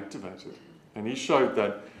was reactivated. And he showed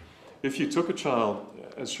that if you took a child,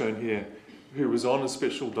 as shown here, who was on a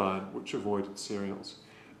special diet which avoided cereals,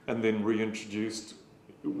 and then reintroduced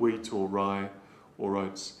wheat or rye or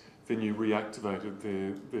oats, then you reactivated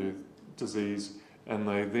their disease, and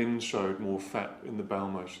they then showed more fat in the bowel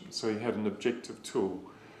motion. So he had an objective tool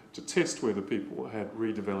to test whether people had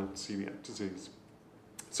redeveloped celiac disease.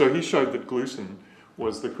 So he showed that gluten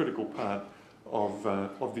was the critical part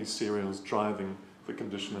of these cereals driving the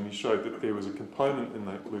condition, and he showed that there was a component in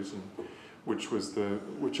that gluten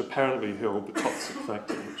which apparently held the toxic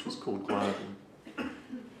factor, which was called gliadin.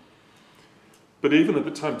 But even at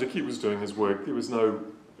the time Dickey was doing his work, there was no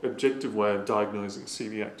objective way of diagnosing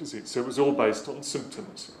celiac disease. So it was all based on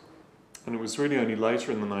symptoms. And it was really only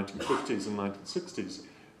later in the 1950s and 1960s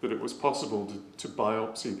that it was possible to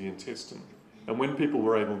biopsy the intestine. And when people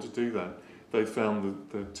were able to do that, they found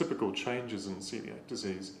the typical changes in celiac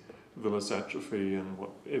disease, villus atrophy and what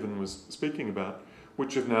Evan was speaking about,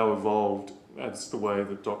 which have now evolved as the way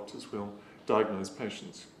that doctors will diagnose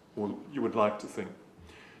patients, or you would like to think.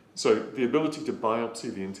 So the ability to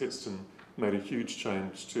biopsy the intestine made a huge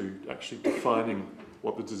change to actually defining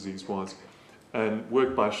what the disease was. And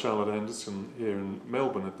work by Charlotte Anderson here in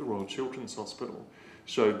Melbourne at the Royal Children's Hospital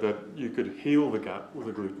showed that you could heal the gut with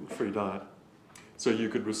a gluten-free diet. So you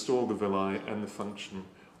could restore the villi and the function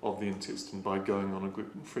of the intestine by going on a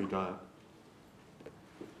gluten-free diet.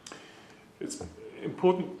 It's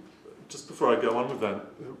important, just before I go on with that,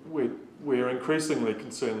 we're increasingly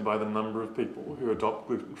concerned by the number of people who adopt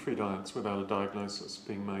gluten-free diets without a diagnosis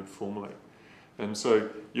being made formally. And so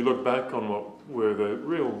you look back on what were the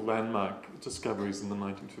real landmark discoveries in the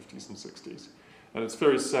 1950s and 60s. And it's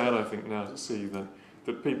very sad, I think, now to see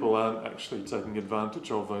that people aren't actually taking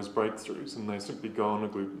advantage of those breakthroughs, and they simply go on a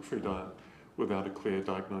gluten-free diet without a clear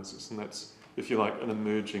diagnosis. And that's, if you like, an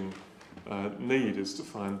emerging need, is to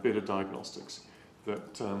find better diagnostics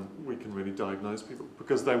that we can really diagnose people,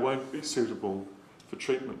 because they won't be suitable for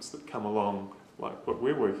treatments that come along like what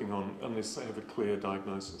we're working on unless they have a clear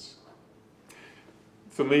diagnosis.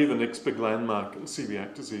 For me, the next big landmark in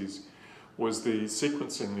celiac disease was the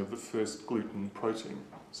sequencing of the first gluten protein.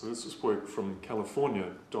 So this was work from California,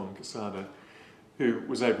 Don Quesada, who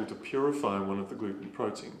was able to purify one of the gluten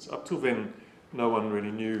proteins. Up till then, no one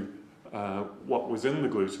really knew what was in the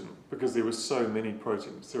gluten, because there were so many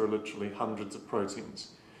proteins. There are literally hundreds of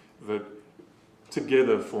proteins that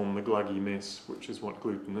together form the gluggy mess, which is what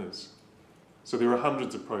gluten is. So there are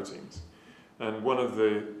hundreds of proteins. And one of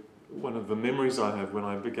the memories I have when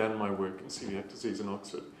I began my work in celiac disease in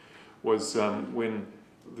Oxford was when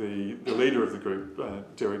the leader of the group,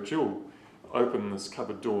 Derek Jewell, opened this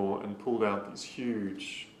cupboard door and pulled out these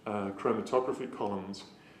huge chromatography columns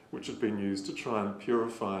which had been used to try and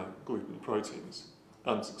purify gluten proteins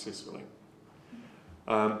unsuccessfully.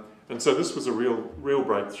 And so this was a real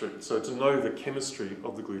breakthrough. So to know the chemistry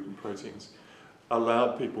of the gluten proteins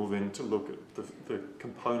allowed people then to look at the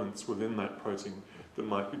components within that protein that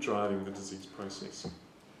might be driving the disease process.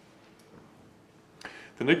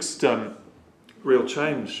 The next real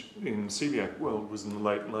change in celiac world was in the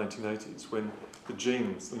late 1980s, when the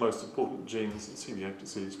genes, the most important genes in celiac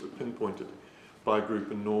disease, were pinpointed by a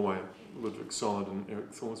group in Norway, Ludvig Solid and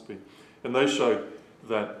Eric Thorsby. And they showed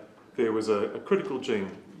that there was a critical gene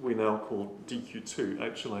we now call DQ2,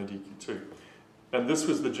 HLA-DQ2. And this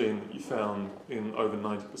was the gene that you found in over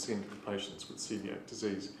 90% of the patients with celiac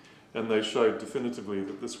disease. And they showed definitively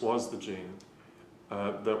that this was the gene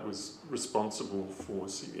that was responsible for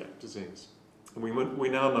celiac disease. And we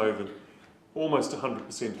now know that almost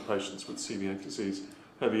 100% of patients with celiac disease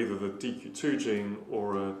have either the DQ2 gene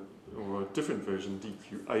or a different version,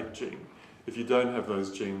 DQ8 gene. If you don't have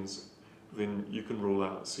those genes, then you can rule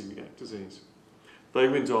out celiac disease. They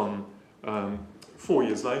went on 4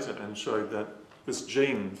 years later and showed that this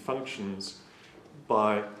gene functions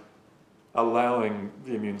by allowing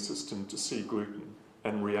the immune system to see gluten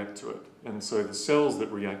and react to it. And so the cells that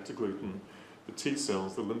react to gluten, the T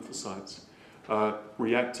cells, the lymphocytes, are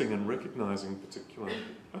reacting and recognizing particular,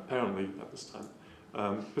 apparently at this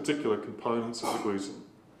time, particular components of the gluten,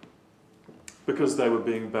 because they were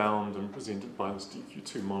being bound and presented by this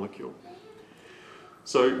DQ2 molecule.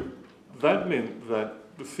 So that meant that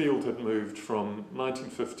the field had moved from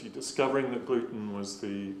 1950 discovering that gluten was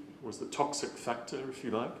the toxic factor, if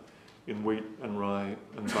you like, in wheat and rye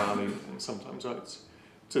and barley and sometimes oats,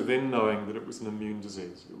 to then knowing that it was an immune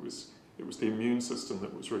disease. It was the immune system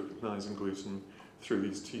that was recognizing gluten through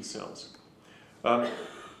these T cells.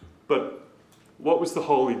 But what was the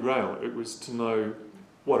holy grail? It was to know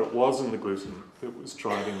what it was in the gluten that was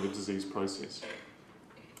driving the disease process.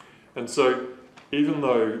 And so even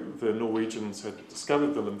though the Norwegians had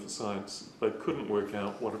discovered the lymphocytes, they couldn't work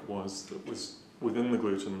out what it was that was within the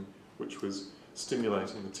gluten which was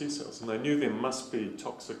stimulating the T cells. And they knew there must be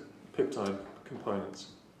toxic peptide components.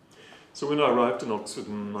 So when I arrived in Oxford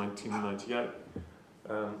in 1998,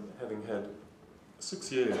 having had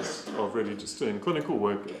 6 years of really just doing clinical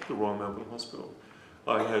work at the Royal Melbourne Hospital,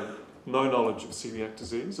 I had no knowledge of celiac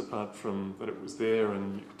disease apart from that it was there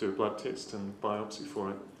and you could do a blood test and biopsy for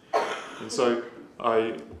it. And so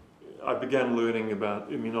I began learning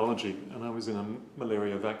about immunology, and I was in a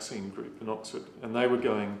malaria vaccine group in Oxford, and they were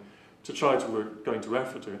going to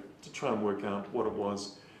Africa to try and work out what it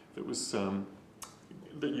was that was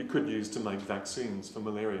that you could use to make vaccines for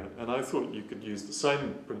malaria. And I thought you could use the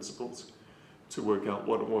same principles to work out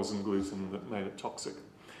what it was in gluten that made it toxic.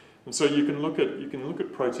 And so you can look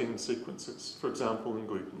at protein sequences, for example, in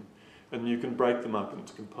gluten, and you can break them up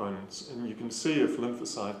into components, and you can see if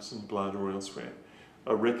lymphocytes in blood or elsewhere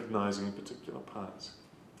are recognizing particular parts.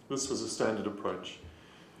 This was a standard approach.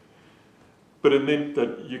 But it meant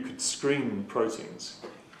that you could screen proteins.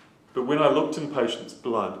 But when I looked in patients'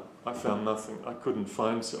 blood, I found nothing. I couldn't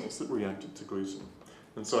find cells that reacted to gluten.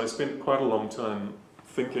 And so I spent quite a long time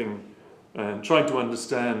thinking and trying to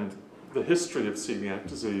understand the history of celiac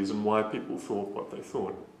disease and why people thought what they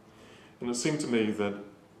thought. And it seemed to me that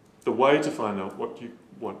the way to find out what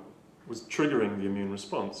was triggering the immune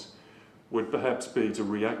response would perhaps be to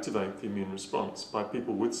reactivate the immune response by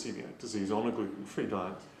people with celiac disease on a gluten-free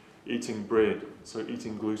diet, eating bread, so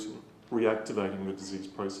eating gluten, reactivating the disease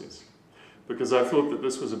process. Because I thought that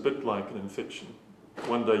this was a bit like an infection.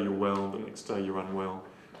 One day you're well, the next day you're unwell,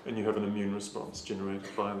 and you have an immune response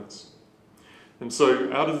generated by this. And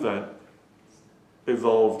so out of that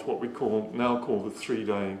evolved what we now call the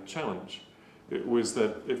 3-day challenge. It was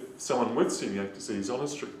that if someone with celiac disease on a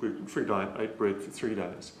strict gluten-free diet ate bread for 3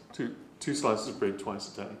 days, two slices of bread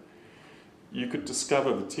twice a day, you could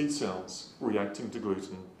discover the T cells reacting to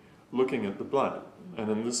gluten looking at the blood. And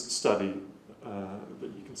in this study that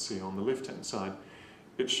you can see on the left-hand side,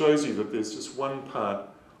 it shows you that there's just one part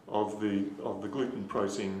of the gluten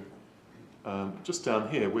protein just down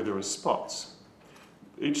here where there are spots.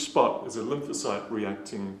 Each spot is a lymphocyte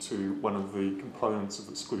reacting to one of the components of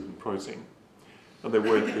this gluten protein, and they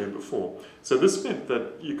weren't there before. So this meant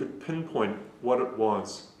that you could pinpoint what it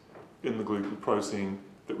was in the gluten protein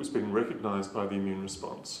that was being recognized by the immune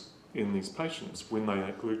response in these patients when they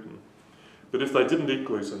ate gluten. But if they didn't eat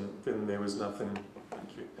gluten, then there was nothing.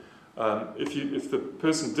 Thank you. If the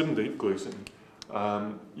person didn't eat gluten,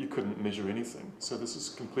 you couldn't measure anything. So this is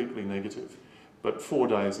completely negative. But 4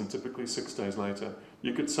 days and typically 6 days later,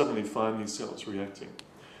 you could suddenly find these cells reacting.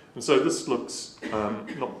 And so this looks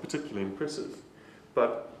not particularly impressive.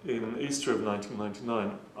 But in Easter of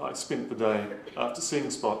 1999, I spent the day after seeing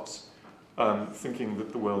spots thinking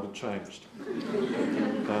that the world had changed.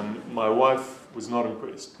 And my wife was not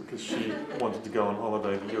impressed because she wanted to go on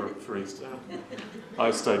holiday to Europe for Easter. I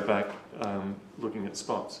stayed back looking at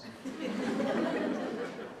spots.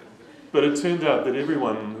 But it turned out that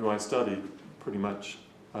everyone who I studied pretty much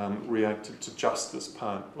reacted to just this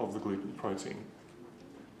part of the gluten protein.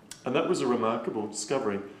 And that was a remarkable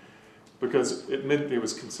discovery because it meant there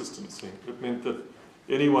was consistency. It meant that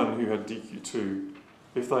anyone who had DQ2,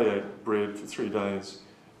 if they ate bread for 3 days,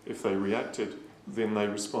 if they reacted, then they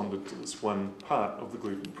responded to this one part of the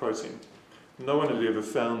gluten protein. No one had ever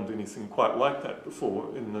found anything quite like that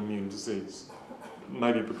before in an immune disease,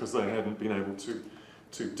 maybe because they hadn't been able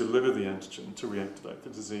to deliver the antigen to reactivate the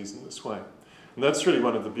disease in this way. And that's really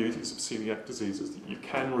one of the beauties of celiac disease, is that you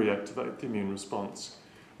can reactivate the immune response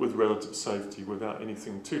with relative safety without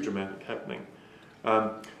anything too dramatic happening.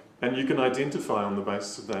 And you can identify on the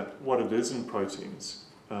basis of that what it is in proteins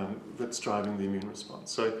that's driving the immune response.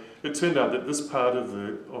 So it turned out that this part of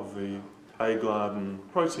the aglardin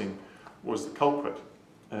protein was the culprit.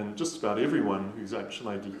 And just about everyone who's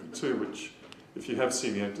actually DQ2, which if you have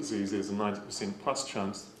celiac disease, there's a 90% plus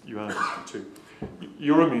chance that you are DQ2.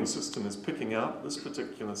 Your immune system is picking out this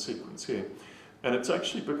particular sequence here. And it's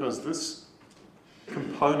actually because this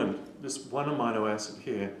component, this one amino acid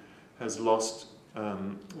here, has lost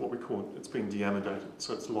what we call, it's been deamidated.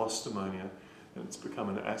 So it's lost ammonia and it's become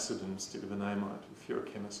an acid instead of an amide if you're a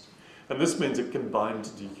chemist. And this means it can bind to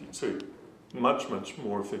DQ2 much, much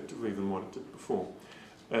more effectively than what it did before.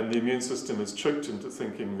 And the immune system is tricked into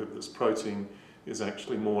thinking that this protein is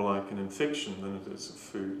actually more like an infection than it is a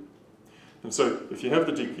food. And so if you have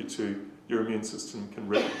the DQ2, your immune system can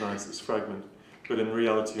recognize this fragment, but in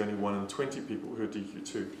reality only 1 in 20 people who are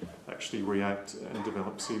DQ2 actually react and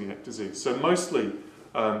develop celiac disease. So mostly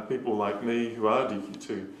people like me who are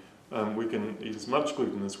DQ2, we can eat as much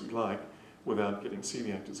gluten as we like without getting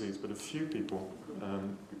celiac disease, but a few people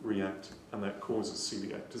react and that causes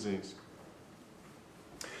celiac disease.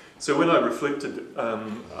 So when I reflected,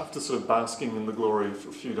 after sort of basking in the glory for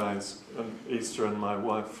a few days, and Easter and my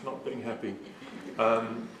wife not being happy,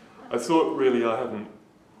 I thought really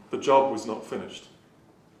the job was not finished,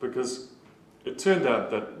 because it turned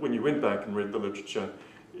out that when you went back and read the literature,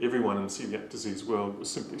 everyone in the celiac disease world was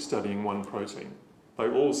simply studying one protein. They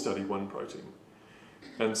all study one protein.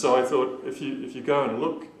 And so I thought, if you go and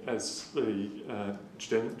look as the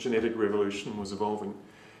genetic revolution was evolving,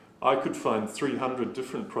 I could find 300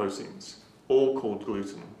 different proteins, all called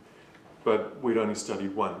gluten, but we'd only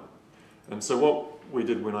studied one. And so what we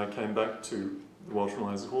did when I came back to the Walter and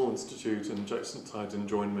Eliza Hall Institute, and Jason Tyden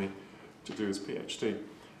joined me to do his PhD,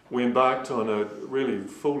 we embarked on a really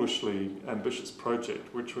foolishly ambitious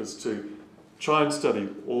project, which was to try and study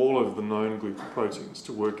all of the known gluten proteins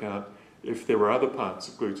to work out if there were other parts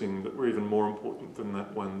of gluten that were even more important than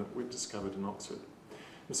that one that we discovered in Oxford.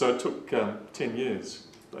 And so it took 10 years,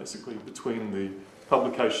 basically, between the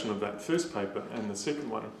publication of that first paper and the second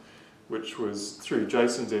one, which was through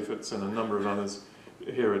Jason's efforts and a number of others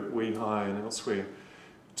here at WeHi and elsewhere,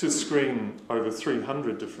 to screen over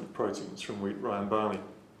 300 different proteins from wheat, rye and barley.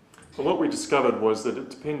 And what we discovered was that it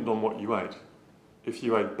depended on what you ate. If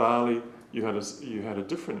you ate barley, you had a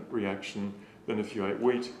different reaction than if you ate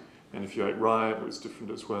wheat, and if you ate rye, it was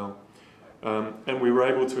different as well. And we were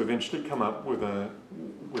able to eventually come up with a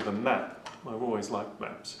map. I've always liked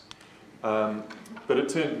maps.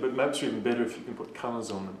 But maps are even better if you can put colours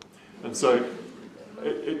on them. And so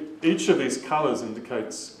each of these colours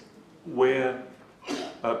indicates where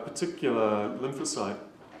a particular lymphocyte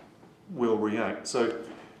will react. So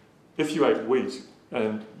if you ate wheat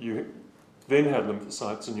and you then had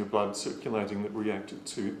lymphocytes in your blood circulating that reacted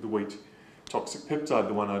to the wheat toxic peptide,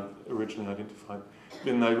 the one I'd originally identified,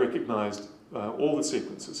 then they recognised all the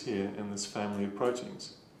sequences here in this family of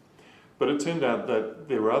proteins. But it turned out that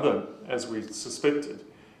there were other, as we suspected,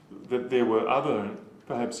 that there were other,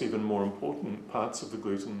 perhaps even more important parts of the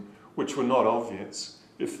gluten which were not obvious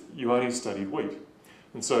if you only studied wheat.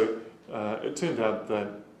 And so it turned out that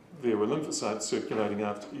there were lymphocytes circulating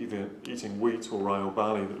after either eating wheat or rye or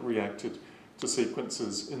barley that reacted to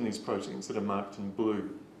sequences in these proteins that are marked in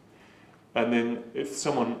blue. And then if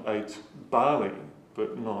someone ate barley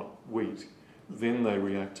but not wheat, then they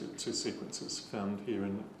reacted to sequences found here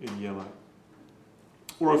in yellow.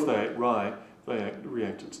 Or if they ate rye, they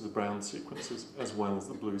reacted to the brown sequences as well as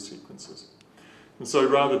the blue sequences. And so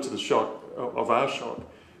rather to the shock of our shock,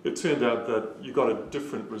 it turned out that you got a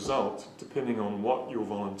different result depending on what your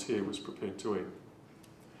volunteer was prepared to eat.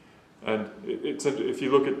 And if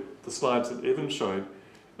you look at the slides that Evan showed,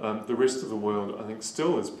 the rest of the world, I think,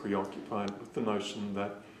 still is preoccupied with the notion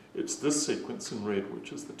that it's this sequence in red,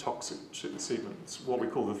 which is the toxic sequence, what we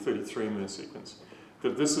call the 33-mer sequence,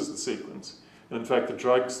 that this is the sequence. And in fact, the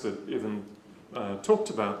drugs that Evan talked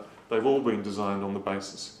about, they've all been designed on the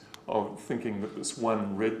basis of thinking that this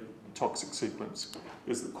one red toxic sequence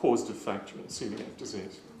is the causative factor in celiac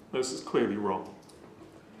disease. This is clearly wrong.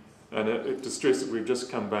 And it distresses, we've just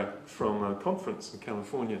come back from a conference in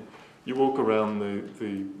California. You walk around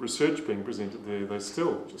the research being presented there, they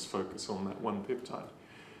still just focus on that one peptide.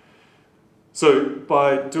 So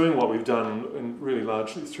by doing what we've done, and really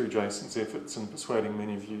largely through Jason's efforts and persuading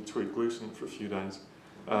many of you to eat gluten for a few days,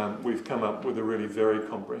 we've come up with a really very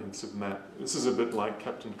comprehensive map. This is a bit like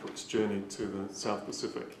Captain Cook's journey to the South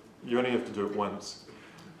Pacific. You only have to do it once,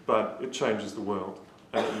 but it changes the world,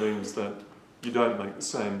 and it means that you don't make the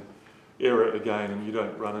same error again and you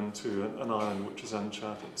don't run into an island which is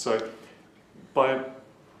uncharted. So by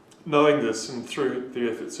knowing this, and through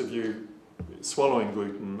the efforts of you swallowing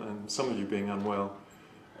gluten and some of you being unwell,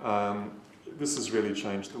 this has really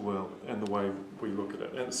changed the world and the way we look at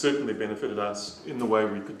it. And it certainly benefited us in the way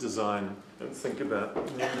we could design and think about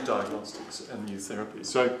new diagnostics and new therapies.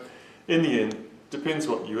 So in the end, depends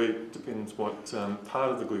what you eat, depends what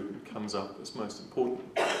part of the gluten comes up as most important.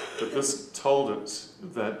 But this told us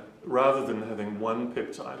that rather than having one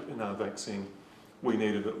peptide in our vaccine, we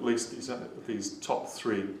needed at least these top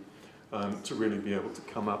three to really be able to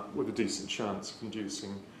come up with a decent chance of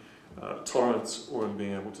inducing tolerance or in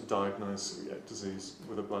being able to diagnose celiac disease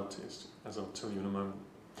with a blood test, as I'll tell you in a moment.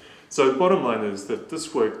 So the bottom line is that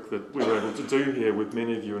this work that we were able to do here with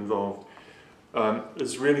many of you involved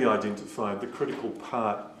has really identified the critical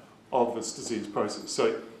part of this disease process.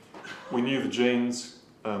 So we knew the genes,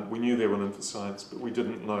 we knew there were lymphocytes, but we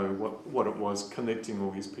didn't know what it was connecting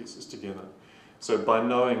all these pieces together. So by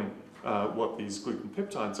knowing what these gluten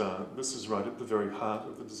peptides are, this is right at the very heart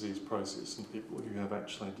of the disease process in people who have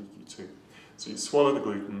actual DQ2. So you swallow the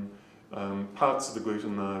gluten, parts of the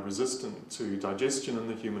gluten are resistant to digestion in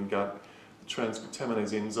the human gut. The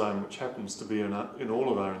transglutaminase enzyme, which happens to be in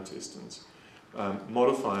all of our intestines,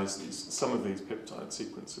 modifies some of these peptide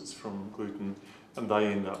sequences from gluten, and they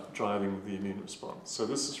end up driving the immune response. So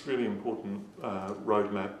this is really important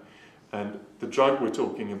roadmap, and the drug we're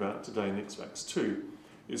talking about today, NextVax-2,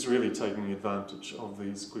 is really taking advantage of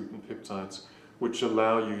these gluten peptides, which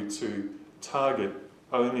allow you to target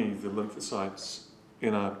only the lymphocytes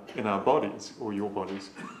in our bodies, or your bodies,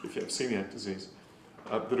 if you have celiac disease,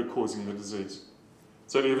 that are causing the disease.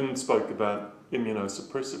 So Evan spoke about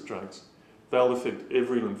immunosuppressive drugs. They'll affect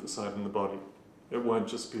every lymphocyte in the body. It won't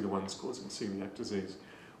just be the ones causing celiac disease.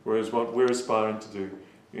 Whereas what we're aspiring to do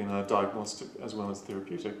in our diagnostic as well as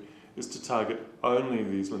therapeutic is to target only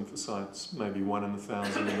these lymphocytes, maybe 1 in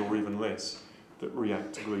 1,000 or even less, that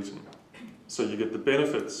react to gluten. So you get the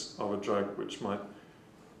benefits of a drug which might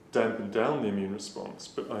dampen down the immune response,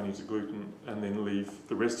 but only to gluten, and then leave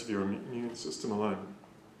the rest of your immune system alone.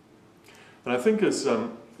 And I think as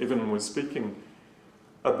Evan was speaking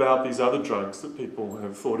about these other drugs that people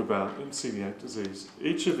have thought about in celiac disease,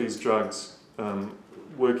 each of these drugs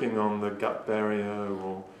working on the gut barrier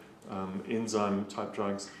or enzyme type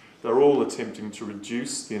drugs, they're all attempting to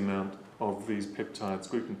reduce the amount of these peptides,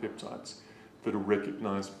 gluten peptides, that are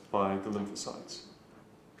recognized by the lymphocytes.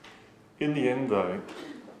 In the end though,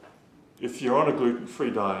 if you're on a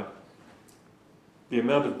gluten-free diet, the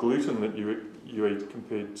amount of gluten that you eat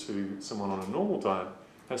compared to someone on a normal diet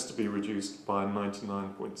has to be reduced by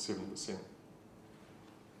 99.7%.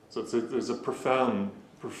 So there's a profound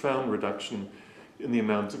reduction in the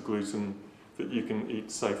amount of gluten that you can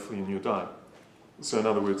eat safely in your diet. So in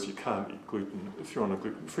other words, you can't eat gluten if you're on a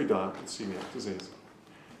gluten-free diet with celiac disease.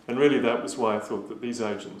 And really that was why I thought that these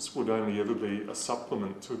agents would only ever be a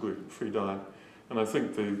supplement to a gluten-free diet. And I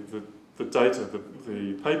think the data,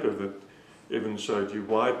 the paper that Evan showed you,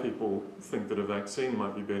 why people think that a vaccine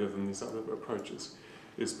might be better than these other approaches,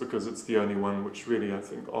 is because it's the only one which really, I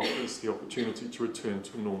think, offers the opportunity to return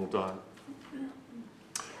to a normal diet.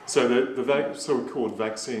 So the so-called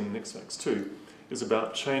vaccine NextVax-2 is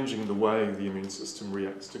about changing the way the immune system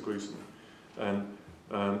reacts to gluten. And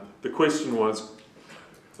the question was,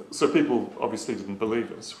 so people obviously didn't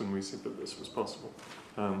believe us when we said that this was possible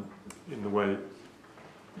in the way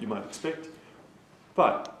you might expect.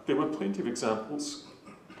 But there were plenty of examples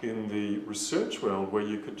in the research world where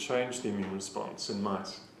you could change the immune response in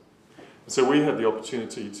mice. So we had the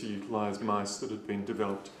opportunity to utilise mice that had been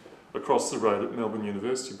developed across the road at Melbourne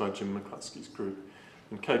University by Jim McCluskey's group.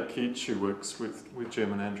 And Kate Keach, who works with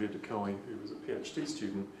Jim, and Andrea DeCoey, who was a PhD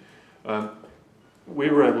student, we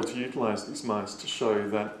were able to utilise these mice to show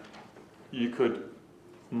that you could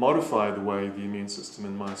modify the way the immune system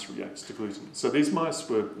in mice reacts to gluten. So these mice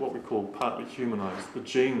were what we call partly humanised. The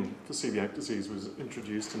gene for celiac disease was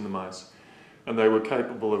introduced in the mice, and they were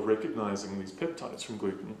capable of recognising these peptides from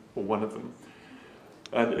gluten, or one of them.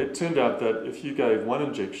 And it turned out that if you gave one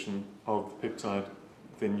injection of the peptide,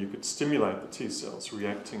 then you could stimulate the T cells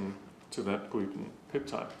reacting to that gluten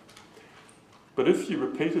peptide. But if you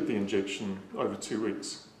repeated the injection over 2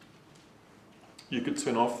 weeks, you could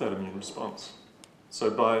turn off that immune response. So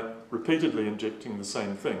by repeatedly injecting the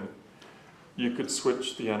same thing, you could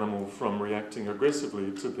switch the animal from reacting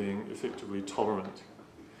aggressively to being effectively tolerant.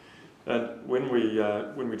 And when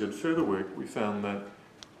we did further work, we found that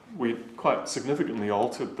we quite significantly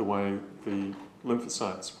altered the way the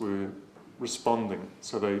lymphocytes were responding.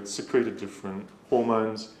 So they secreted different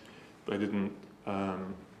hormones. They didn't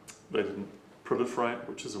proliferate,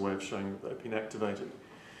 which is a way of showing that they've been activated.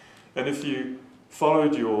 And if you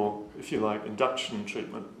followed your, if you like, induction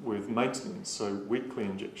treatment with maintenance, so weekly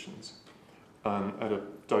injections at a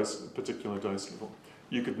particular dose level,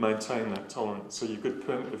 you could maintain that tolerance. So you could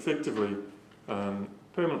effectively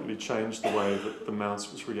permanently change the way that the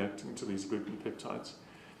mouse was reacting to these gluten peptides,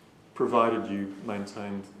 provided you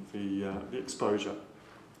maintained the exposure.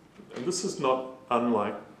 And this is not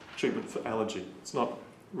unlike treatment for allergy. It's not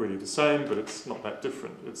really the same, but it's not that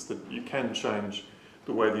different. It's that you can change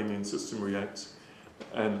the way the immune system reacts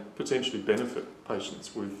and potentially benefit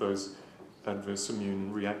patients with those adverse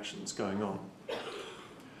immune reactions going on.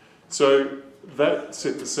 So that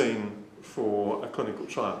set the scene for a clinical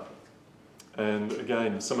trial. And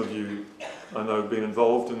again, some of you, I know, have been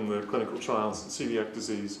involved in the clinical trials in celiac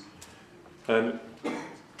disease. And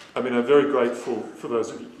I mean, I'm very grateful for those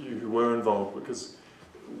of you who were involved, because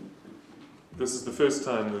this is the first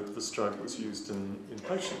time that this drug was used in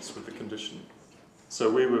patients with the condition. So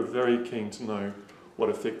we were very keen to know what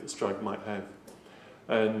effect this drug might have.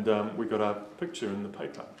 And we got our picture in the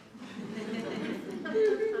paper.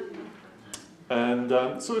 And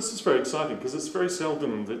so this is very exciting, because it's very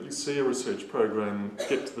seldom that you see a research program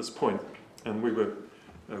get to this point. And we were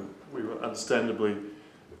understandably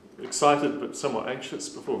excited but somewhat anxious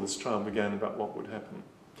before this trial began about what would happen.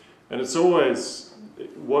 And it's always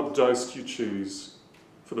what dose you choose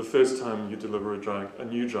for the first time you deliver a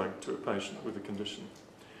new drug to a patient with a condition.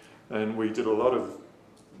 And we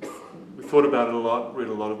thought about it a lot, read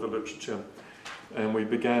a lot of the literature, and we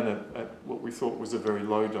began at what we thought was a very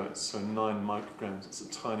low dose, so 9 micrograms. It's a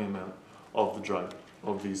tiny amount of the drug,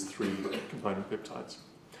 of these 3 component peptides.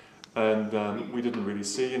 And we didn't really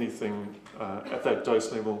see anything at that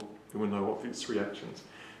dose level. There were no obvious reactions.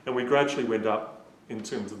 And we gradually went up in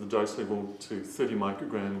terms of the dose level to 30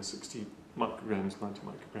 micrograms, 60 micrograms, 90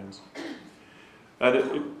 micrograms.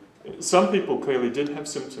 And some people clearly did have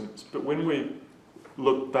symptoms, but when we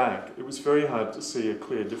looked back, it was very hard to see a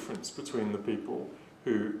clear difference between the people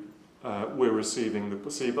who were receiving the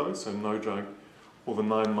placebo, so no drug, or the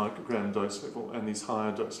 9 microgram dose level, and these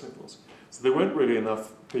higher dose levels. So there weren't really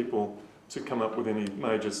enough people to come up with any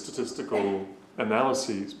major statistical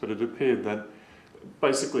analyses, but it appeared that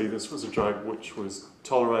basically this was a drug which was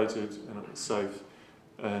tolerated and it was safe,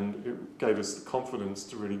 and it gave us the confidence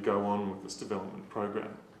to really go on with this development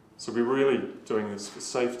program. So we were really doing this for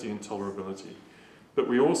safety and tolerability. But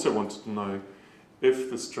we also wanted to know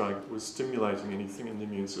if this drug was stimulating anything in the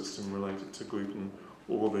immune system related to gluten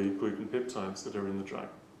or the gluten peptides that are in the drug.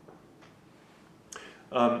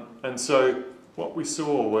 And so what we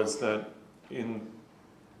saw was that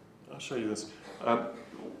I'll show you this.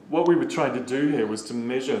 What we were trying to do here was to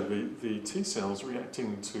measure the T cells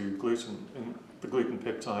reacting to gluten and the gluten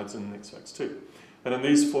peptides in NextVax2. And in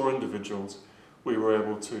these 4 individuals, we were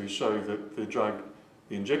able to show that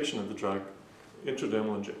the injection of the drug,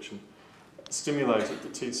 intradermal injection, stimulated the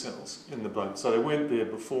T cells in the blood. So they weren't there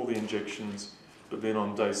before the injections, but then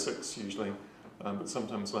on day 6 usually, but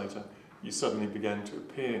sometimes later, you suddenly began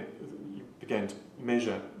to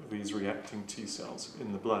measure these reacting T cells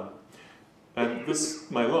in the blood. And this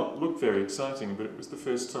may look very exciting, but it was the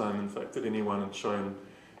first time, in fact, that anyone had shown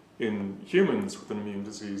in humans with an immune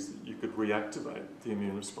disease that you could reactivate the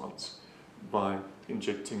immune response by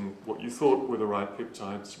injecting what you thought were the right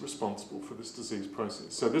peptides responsible for this disease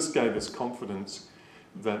process. So this gave us confidence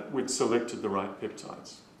that we'd selected the right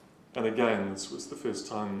peptides. And again, this was the first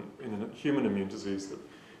time in a human immune disease that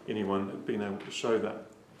anyone had been able to show that.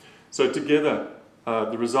 So together,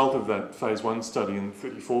 the result of that phase 1 study in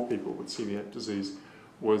 34 people with celiac disease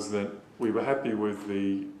was that we were happy with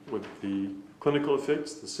the clinical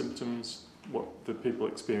effects, the symptoms, what the people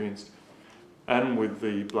experienced, and with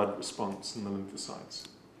the blood response and the lymphocytes.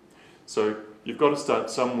 So you've got to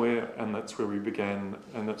start somewhere, and that's where we began,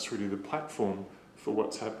 and that's really the platform for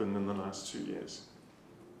what's happened in the last 2 years.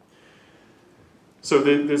 So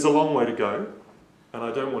there's a long way to go, and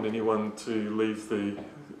I don't want anyone to leave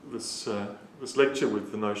this lecture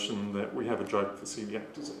with the notion that we have a drug for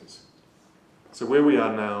celiac disease. So where we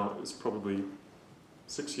are now is probably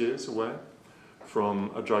 6 years away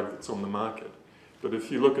from a drug that's on the market. But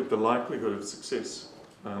if you look at the likelihood of success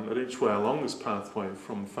at each way along this pathway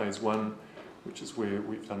from phase 1, which is where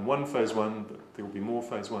we've done 1 phase 1, but there will be more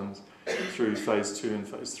phase 1s, through phase 2 and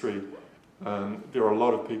phase 3, there are a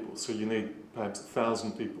lot of people. So you need perhaps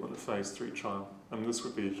 1,000 people in a phase 3 trial. And this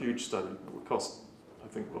would be a huge study. It would cost, I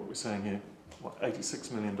think what we're saying here,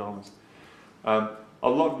 $86 million. A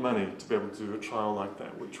lot of money to be able to do a trial like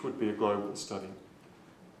that, which would be a global study.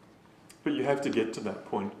 But you have to get to that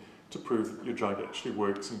point to prove that your drug actually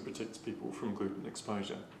works and protects people from gluten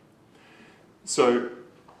exposure. So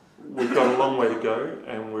we've got a long way to go,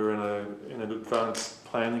 and we're in an advanced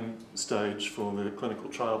planning stage for the clinical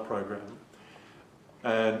trial program.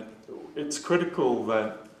 And it's critical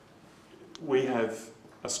that we have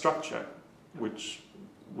a structure, which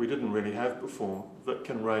we didn't really have before, that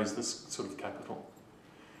can raise this sort of capital.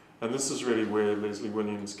 And this is really where Leslie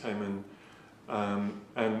Williams came in.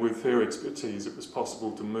 And with her expertise, it was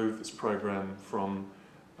possible to move this program from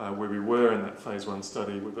where we were in that phase 1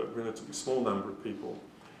 study with a relatively small number of people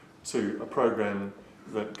to a program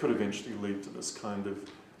that could eventually lead to this kind of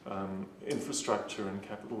infrastructure and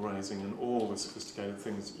capital raising and all the sophisticated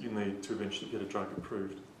things that you need to eventually get a drug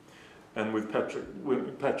approved. And with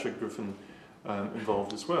Patrick Griffin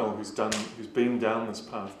involved as well, who's been down this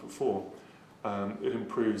path before, it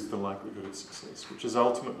improves the likelihood of success, which is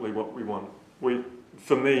ultimately what we want.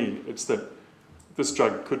 For me, it's that this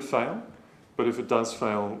drug could fail, but if it does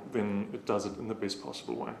fail, then it does it in the best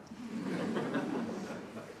possible way.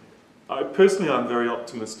 Personally, I'm very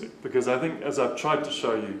optimistic, because I think, as I've tried to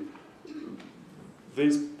show you,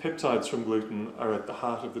 these peptides from gluten are at the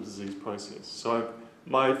heart of the disease process. So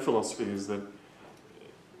my philosophy is that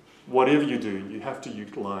whatever you do, you have to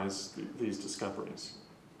utilise these discoveries.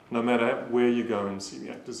 no matter where you go in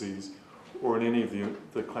celiac disease or in any of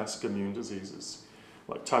the classic immune diseases,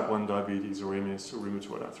 like type 1 diabetes or MS or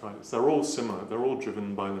rheumatoid arthritis. They're all similar. They're all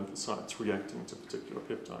driven by lymphocytes reacting to particular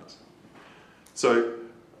peptides. So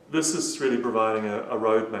this is really providing a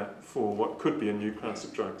roadmap for what could be a new class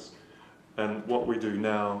of drugs. And what we do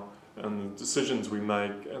now, and the decisions we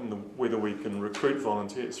make, and whether we can recruit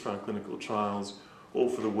volunteers for our clinical trials, or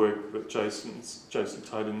for the work that Jason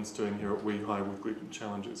Tyden's doing here at WeHi with gluten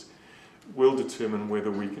challenges, will determine whether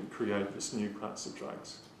we can create this new class of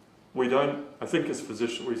drugs. We don't, I think as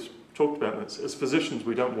physicians, we've talked about this, as physicians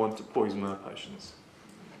we don't want to poison our patients.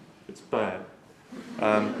 It's bad.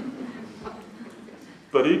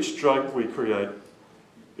 But each drug we create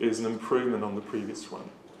is an improvement on the previous one.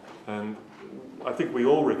 And I think we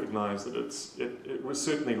all recognise that it was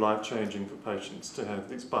certainly life-changing for patients to have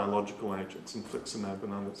these biological agents, infliximab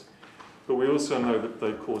and others. But we also know that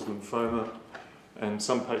they cause lymphoma, and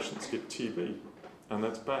some patients get TB, and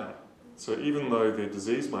that's bad. So even though their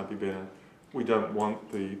disease might be better, we don't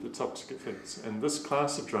want the toxic effects. And this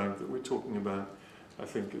class of drug that we're talking about, I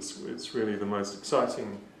think it's really the most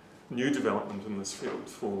exciting new development in this field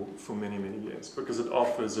for many, many years, because it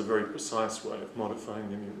offers a very precise way of modifying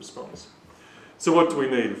the immune response. So what do we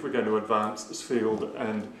need if we're going to advance this field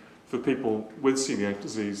and for people with celiac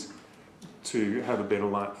disease to have a better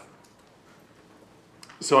life?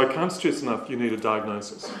 So I can't stress enough, you need a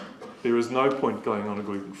diagnosis. There is no point going on a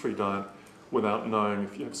gluten-free diet without knowing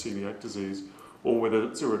if you have celiac disease, or whether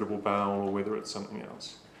it's irritable bowel, or whether it's something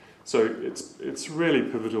else. So it's really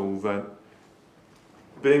pivotal that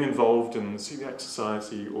being involved in the Celiac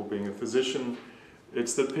Society or being a physician,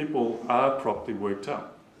 it's that people are properly worked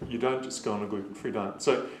up. You don't just go on a gluten-free diet.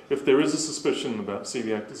 So if there is a suspicion about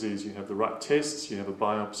celiac disease, you have the right tests, you have a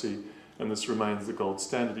biopsy, and this remains the gold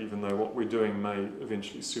standard, even though what we're doing may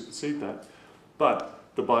eventually supersede that. But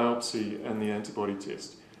the biopsy and the antibody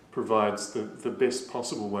test provides the best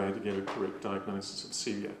possible way to get a correct diagnosis of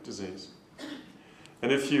celiac disease.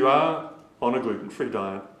 And if you are on a gluten-free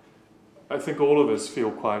diet, I think all of us feel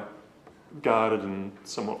quite guarded and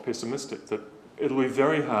somewhat pessimistic that it'll be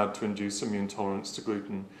very hard to induce immune tolerance to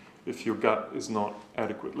gluten if your gut is not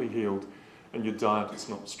adequately healed and your diet is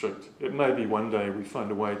not strict. It may be one day we find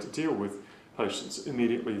a way to deal with patients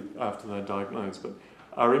immediately after they're diagnosed, but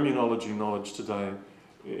our immunology knowledge today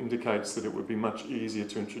indicates that it would be much easier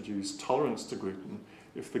to introduce tolerance to gluten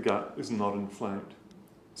if the gut is not inflamed.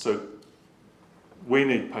 So we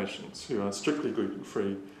need patients who are strictly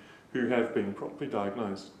gluten-free, who have been properly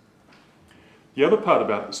diagnosed. The other part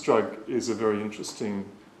about this drug is a very interesting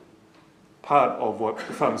part of what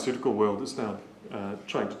the pharmaceutical world is now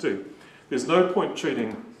trying to do. There's no point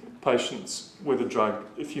treating patients with a drug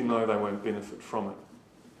if you know they won't benefit from it.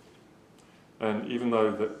 And even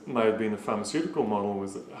though that may have been a pharmaceutical model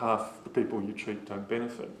was that half the people you treat don't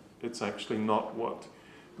benefit, it's actually not what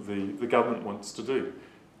the government wants to do.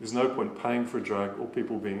 There's no point paying for a drug or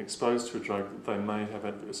people being exposed to a drug that they may have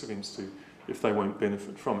adverse events to if they won't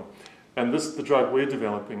benefit from it. And the drug we're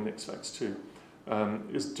developing, NextVax2,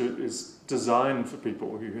 is designed for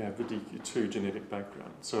people who have the DQ2 genetic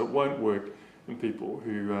background. So it won't work in people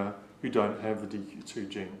who don't have the DQ2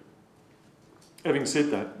 gene. Having said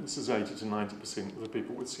that, this is 80 to 90% of the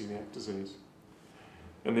people with celiac disease.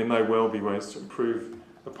 And there may well be ways to improve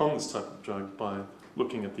upon this type of drug by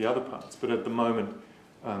looking at the other parts. But at the moment,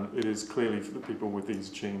 it is clearly for the people with these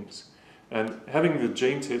genes. And having the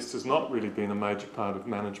gene test has not really been a major part of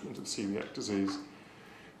management of celiac disease,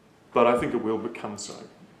 but I think it will become so.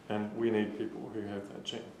 And we need people who have that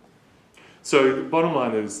gene. So the bottom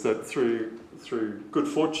line is that through good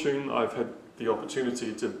fortune, I've had the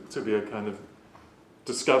opportunity to be a kind of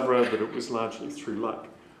discoverer, but it was largely through luck,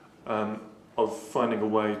 of finding a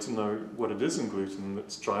way to know what it is in gluten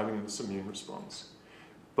that's driving this immune response.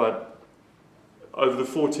 But over the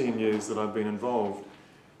 14 years that I've been involved,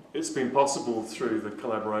 it's been possible through the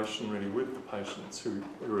collaboration really with the patients who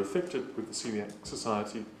are affected with the Celiac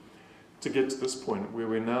Society to get to this point where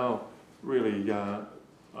we're now really,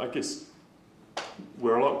 I guess,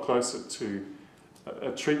 we're a lot closer to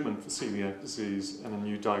a treatment for celiac disease and a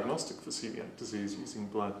new diagnostic for celiac disease using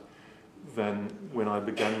blood than when I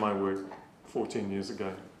began my work 14 years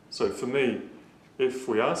ago. So for me, if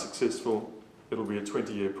we are successful, it'll be a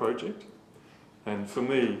 20-year project. And for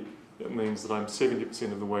me, it means that I'm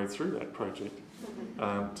 70% of the way through that project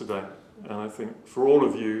today. And I think for all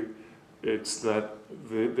of you, it's that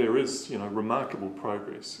there is, remarkable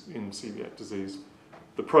progress in celiac disease.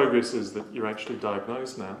 The progress is that you're actually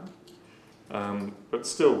diagnosed now, but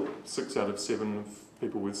still 6 out of 7 of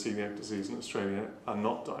people with celiac disease in Australia are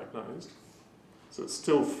not diagnosed. So it's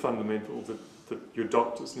still fundamental that that your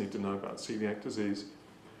doctors need to know about celiac disease.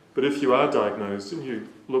 But if you are diagnosed and you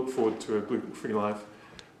look forward to a gluten-free life,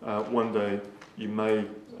 one day you may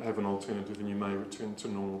have an alternative and you may return to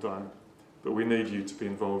a normal diet. But we need you to be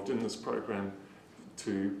involved in this program,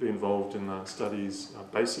 to be involved in our studies, our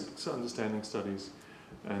basic understanding studies,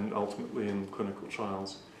 and ultimately in clinical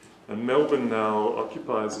trials. And Melbourne now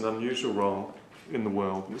occupies an unusual role in the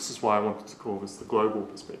world. And this is why I wanted to call this the global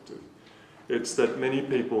perspective. It's that many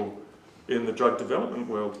people in the drug development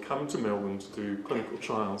world come to Melbourne to do clinical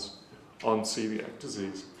trials on celiac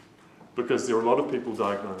disease, because there are a lot of people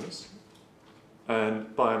diagnosed,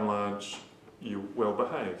 and by and large, you're well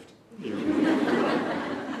behaved.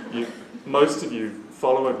 Most of you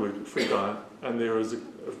follow a gluten-free diet, and there is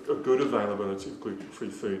a good availability of gluten-free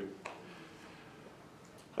food.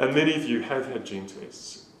 And many of you have had gene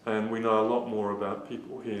tests, and we know a lot more about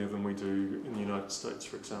people here than we do in the United States,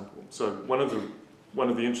 for example. So one of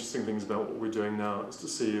the interesting things about what we're doing now is to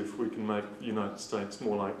see if we can make the United States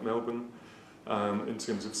more like Melbourne in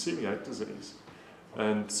terms of celiac disease.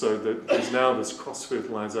 And so that there's now this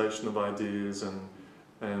cross-fertilisation of ideas and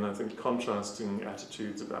I think contrasting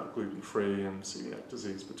attitudes about gluten-free and celiac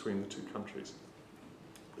disease between the two countries.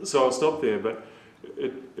 So I'll stop there, but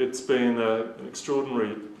it's been an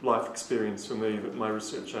extraordinary life experience for me that my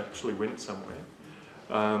research actually went somewhere,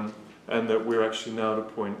 and that we're actually now at a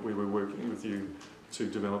point where we're working with you to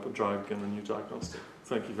develop a drug and a new diagnostic.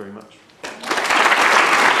 Thank you very much.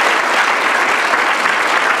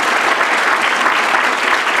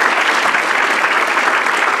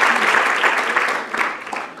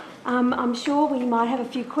 I'm sure we might have a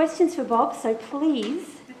few questions for Bob, so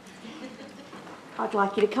please, I'd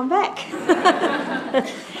like you to come back.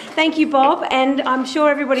 Thank you, Bob, and I'm sure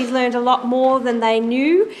everybody's learned a lot more than they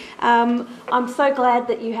knew. I'm so glad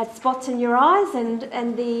that you had spots in your eyes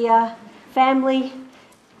and the family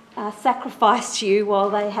sacrificed you while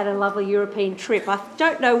they had a lovely European trip. I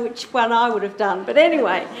don't know which one I would have done, but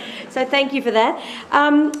anyway, so thank you for that.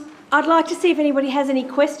 I'd like to see if anybody has any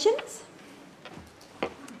questions.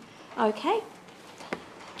 Okay,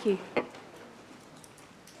 thank you.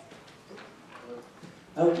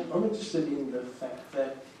 I'm interested in the fact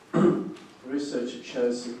that research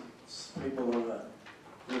shows that people on a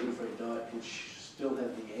gluten-free diet can still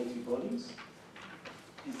have the antibodies.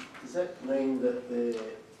 Does that mean that their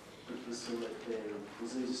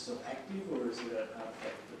disease is still active, or is it an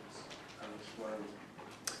artifact that's unexplained?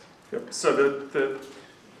 Yep. So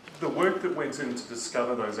the work that went in to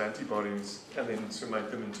discover those antibodies and then to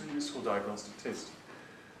make them into a useful diagnostic test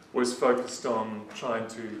was focused on trying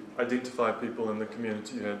to identify people in the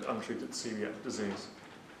community who had untreated celiac disease.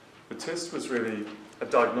 The test was really a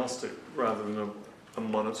diagnostic rather than a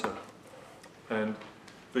monitor, and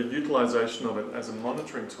the utilisation of it as a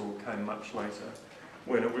monitoring tool came much later,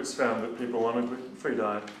 when it was found that people on a gluten-free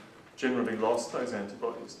diet generally lost those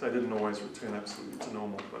antibodies. They didn't always return absolutely to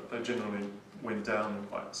normal, but they generally went down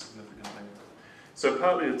quite significantly. So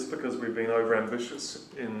partly it's because we've been over-ambitious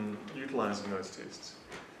in utilising those tests.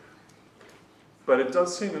 But it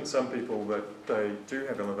does seem in some people that they do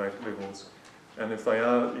have elevated levels, and if they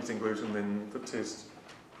are eating gluten, then the test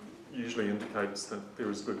usually indicates that there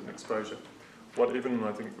is gluten exposure. What Evan,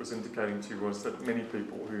 I think, was indicating to you was that many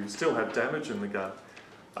people who still have damage in the gut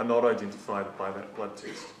are not identified by that blood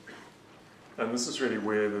test. And this is really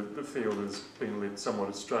where the field has been led somewhat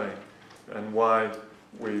astray, and why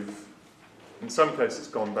we've, in some cases,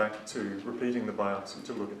 gone back to repeating the biopsy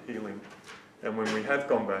to look at healing. And when we have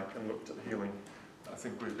gone back and looked at healing, I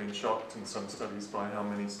think we've been shocked in some studies by how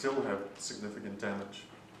many still have significant damage.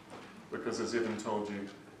 Because as Evan told you,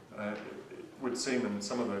 it would seem in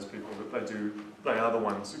some of those people that they are the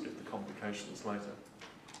ones who get the complications later.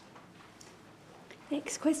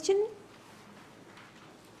 Next question.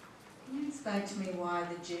 Can you explain to me why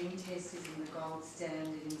the gene test isn't the gold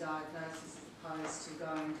standard in diagnosis as opposed to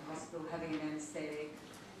going to hospital, having an anaesthetic,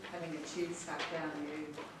 having a tube stuck down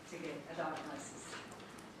you to get a diagnosis?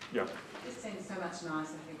 Yeah. It just seems so much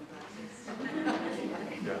nicer having a blood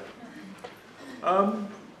test. Yeah.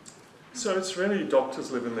 So it's really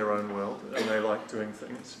doctors live in their own world and they like doing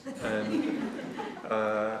things. And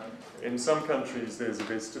in some countries there's a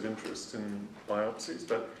vested interest in biopsies,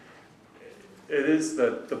 but it is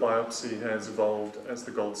that the biopsy has evolved as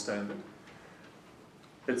the gold standard.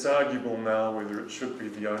 It's arguable now whether it should be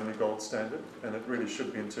the only gold standard, and it really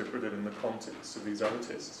should be interpreted in the context of these other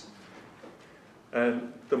tests.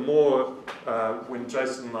 And the more, when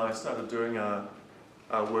Jason and I started doing our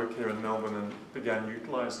work here in Melbourne and began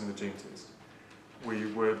utilising the gene test, we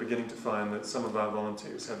were beginning to find that some of our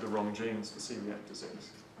volunteers had the wrong genes for celiac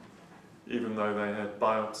disease, even though they had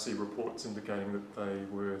biopsy reports indicating that they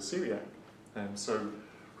were celiac. And so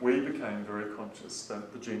we became very conscious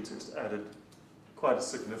that the gene test added quite a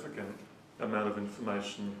significant amount of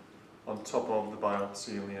information on top of the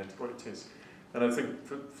biopsy and the antibody test. And I think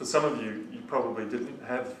for some of you, you probably didn't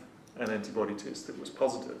have an antibody test that was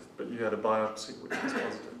positive, but you had a biopsy which was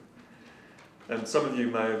positive. And some of you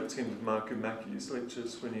may have attended Mark Umaki's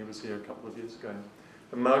lectures when he was here a couple of years ago.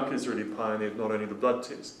 And Mark has really pioneered not only the blood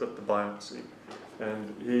test, but the biopsy.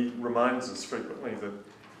 And he reminds us frequently that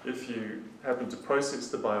if you happen to process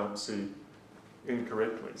the biopsy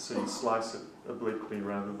incorrectly, so you slice it obliquely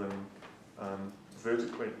rather than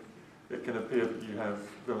vertically, it can appear that you have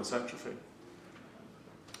villus atrophy.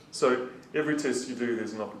 So every test you do,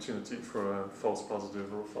 there's an opportunity for a false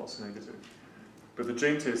positive or a false negative. But the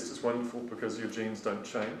gene test is wonderful because your genes don't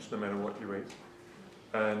change no matter what you eat.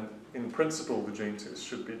 And in principle, the gene test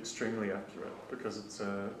should be extremely accurate because it's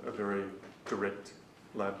a very direct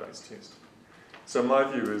lab-based test. So my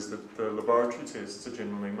view is that the laboratory tests are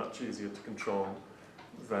generally much easier to control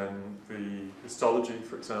than the histology,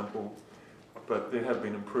 for example, but there have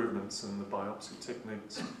been improvements in the biopsy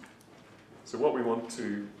techniques. So what we want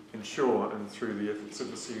to ensure, and through the efforts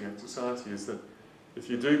of the Coeliac Society, is that if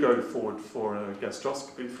you do go forward for a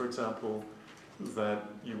gastroscopy, for example, that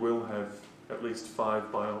you will have at least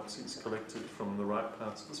 5 biopsies collected from the right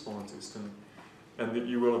parts of the small intestine, and that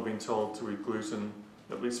you will have been told to eat gluten,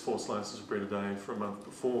 at least 4 slices of bread a day for a month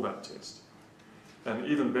before that test. And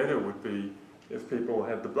even better would be if people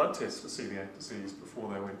had the blood test for celiac disease before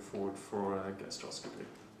they went forward for a gastroscopy,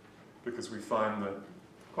 because we find that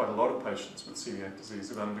quite a lot of patients with celiac disease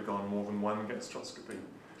have undergone more than 1 gastroscopy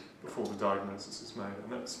before the diagnosis is made,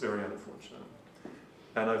 and that's very unfortunate.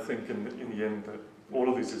 And I think in the end that all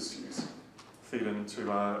of these issues feed into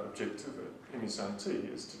our objective at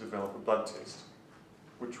ImmusanT is to develop a blood test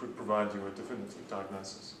which would provide you a definitive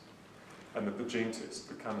diagnosis, and that the gene test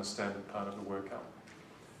become a standard part of the workup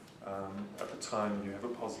at the time you have a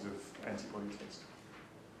positive antibody test.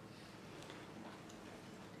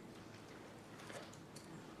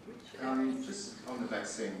 Just on the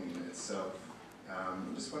vaccine itself,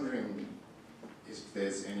 I'm just wondering if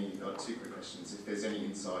there's any, 2 quick questions, if there's any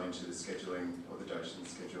insight into the scheduling or the dosing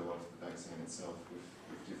schedule of the vaccine itself,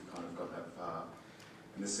 if you've kind of got that far.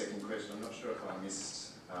 And the second question, I'm not sure if I missed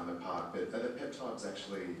a part, but are the peptides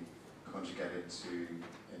actually conjugated to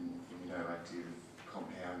an immunoactive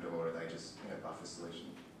compound, or are they just buffer solution?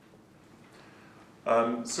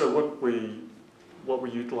 So what we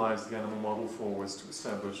utilised the animal model for was to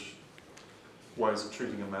establish ways of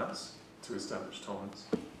treating a mouse to establish tolerance,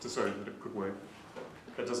 to show that it could work.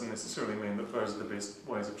 That doesn't necessarily mean that those are the best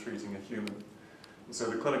ways of treating a human. And so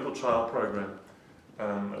the clinical trial program,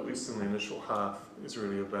 at least in the initial half, is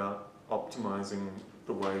really about optimising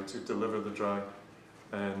the way to deliver the drug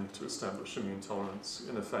and to establish immune tolerance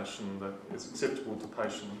in a fashion that is acceptable to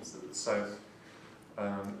patients, that it's safe,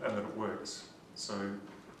 and that it works. So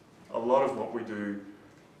a lot of what we do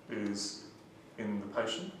is in the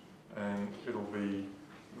patient, and it'll be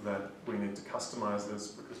that we need to customise this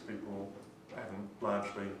because people haven't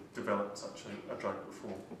largely developed such a drug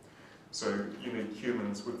before. So you need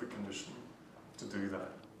humans with the condition to do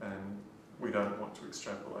that, and we don't want to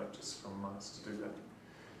extrapolate just from mice to do that.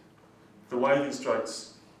 The way these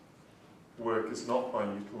drugs work is not by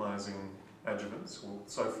utilising adjuvants, well,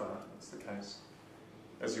 so far that's the case,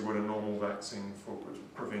 as you would a normal vaccine for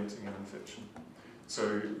preventing an infection.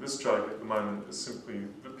 So this drug at the moment is simply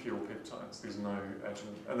the pure peptides, there's no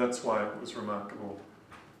adjuvant. And that's why it was remarkable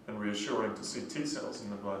and reassuring to see T cells in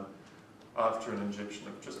the blood after an injection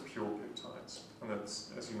of just pure peptides. And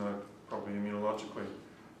that's, as you know, probably immunologically,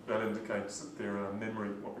 that indicates that there are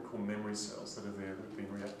what we call memory cells that are there that have been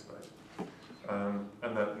reactivated.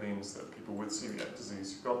 And that means that people with celiac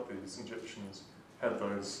disease who got these injections have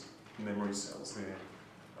those memory cells there,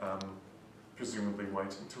 presumably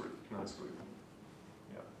waiting to recognise gluten.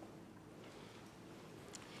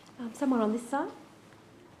 Yeah. Someone on this side?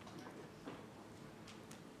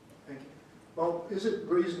 Thank you. Well, is it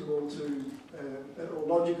reasonable to, or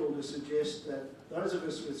logical to suggest that those of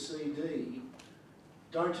us with CD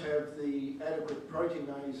don't have the adequate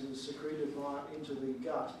proteinases secreted into the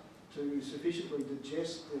gut to sufficiently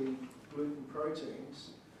digest the gluten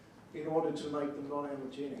proteins in order to make them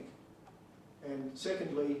non-allergenic? And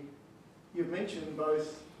secondly, you've mentioned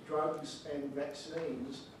both drugs and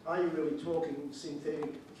vaccines. Are you really talking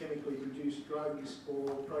synthetic, chemically produced drugs or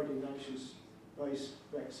proteinaceous-based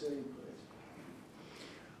vaccine, please?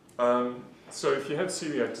 So if you have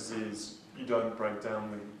celiac disease, you don't break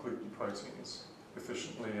down the gluten proteins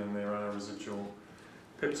efficiently, and there are residual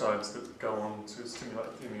peptides that go on to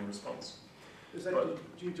stimulate the immune response. Is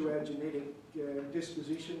that due to our genetic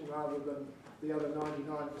disposition rather than the other 99%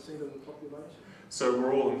 of the population? So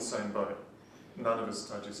we're all in the same boat. None of us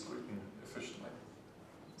digest gluten efficiently.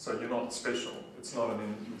 So you're not special. It's not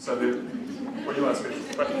well, you are special.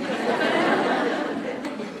 But in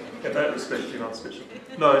that respect, you're not special.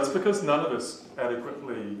 No, it's because none of us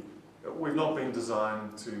adequately, we've not been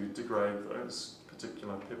designed to degrade those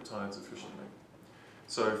particular peptides efficiently.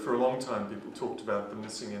 So for a long time, people talked about the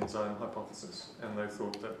missing enzyme hypothesis, and they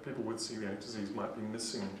thought that people with celiac disease might be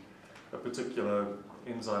missing a particular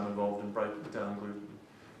enzyme involved in breaking down gluten.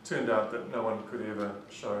 Turned out that no one could ever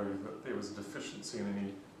show that there was a deficiency in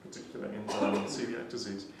any particular enzyme in celiac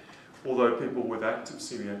disease, although people with active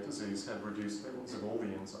celiac disease had reduced levels of all the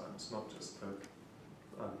enzymes, not just the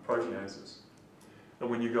proteases. And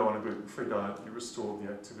when you go on a gluten-free diet, you restore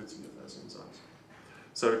the activity of those enzymes.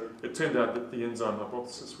 So it turned out that the enzyme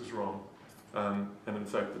hypothesis was wrong, and in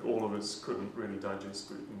fact that all of us couldn't really digest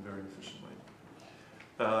gluten very efficiently.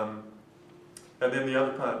 And then the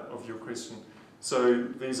other part of your question, so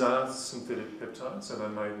these are synthetic peptides, so they're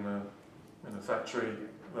made in a factory,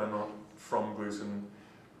 they're not from gluten,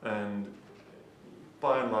 and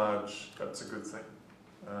by and large that's a good thing.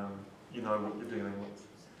 You know what you're dealing with.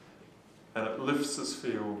 And it lifts this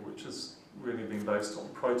field, which has really been based on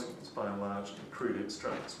proteins by and large and crude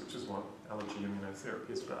extracts, which is what allergy immunotherapy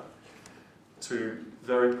is about, to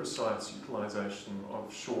very precise utilisation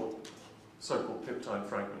of short so-called peptide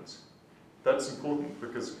fragments. That's important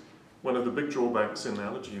because one of the big drawbacks in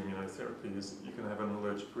allergy immunotherapy is that you can have an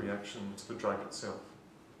allergic reaction to the drug itself.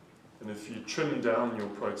 And if you trim down your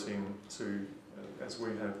protein to, as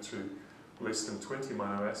we have, to less than 20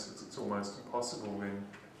 amino acids, it's almost impossible then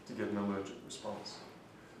to get an allergic response.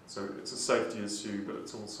 So it's a safety issue, but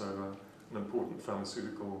it's also an important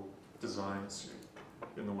pharmaceutical design issue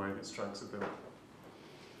in the way these drugs are built.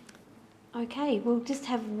 Okay, we'll just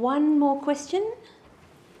have one more question.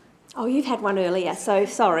 Oh, you've had one earlier, so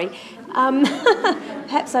sorry.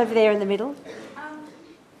 Perhaps over there in the middle.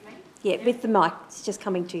 Yeah, with the mic, it's just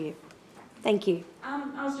coming to you. Thank you.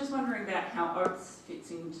 I was just wondering about how oats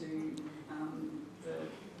fits into the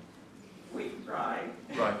wheat rye.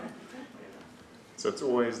 Right. So it's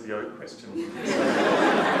always the oat question.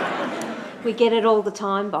 We get it all the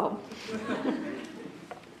time, Bob.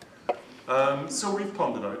 So we've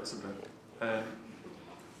pondered oats a bit, and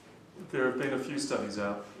there have been a few studies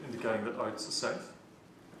out indicating that oats are safe,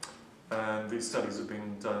 and these studies have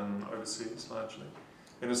been done overseas largely.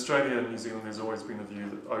 In Australia and New Zealand there's always been a view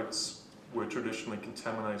that oats were traditionally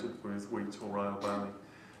contaminated with wheat or rye or barley,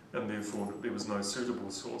 and therefore that there was no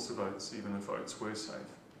suitable source of oats even if oats were safe,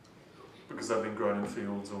 because they've been grown in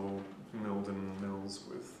fields or milled in mills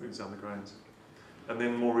with these other grains. And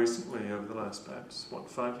then more recently, over the last perhaps,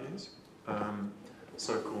 5 years,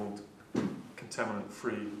 so-called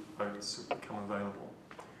contaminant-free oats have become available.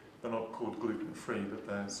 They're not called gluten-free, but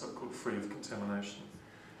they're so-called free of contamination.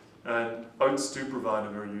 And oats do provide a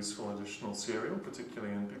very useful additional cereal,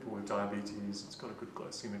 particularly in people with diabetes. It's got a good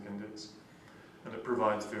glycemic index, and it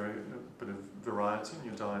provides a bit of variety in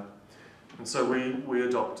your diet. And so we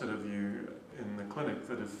adopted a view in the clinic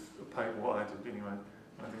that if well, I did anyway,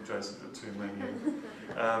 I think Jason did too, maybe,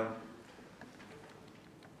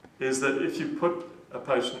 is that if you put a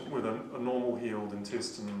patient with a normal healed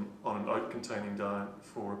intestine on an oat-containing diet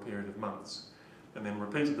for a period of months, and then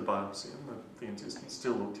repeated the biopsy, and the intestine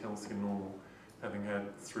still looked healthy and normal, having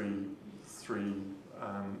had three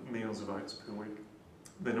meals of oats per week,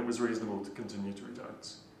 then it was reasonable to continue to eat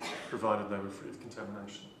oats, provided they were free of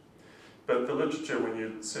contamination. But the literature, when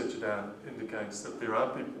you search it out, indicates that there are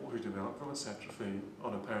people who develop villus atrophy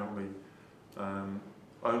on apparently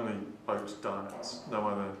only oat diets, no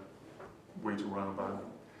other wheat or rye or barley.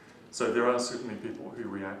 So there are certainly people who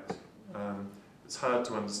react. It's hard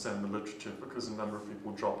to understand the literature because a number of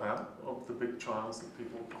people drop out of the big trials that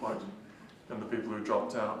people quote, and the people who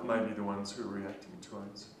dropped out may be the ones who are reacting to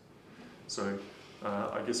oats. So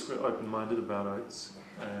I guess we're open-minded about oats,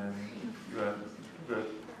 and that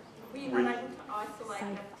were you not able to isolate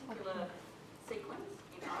a particular sequence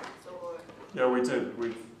in oats, or? Yeah, we did.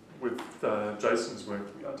 With Jason's work,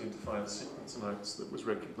 we identified a sequence in oats that was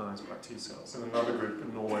recognised by T cells, and another group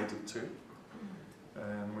in Norway did too.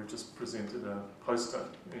 And we just presented a poster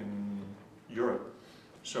in Europe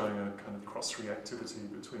showing a kind of cross-reactivity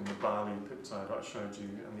between the barley peptide I showed you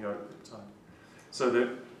and the oat peptide. So that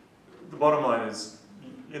the bottom line is,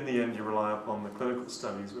 in the end, you rely upon the clinical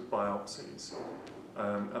studies with biopsies,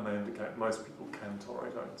 and they indicate most people can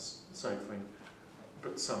tolerate oats safely,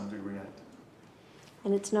 but some do react.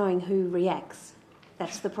 And it's knowing who reacts.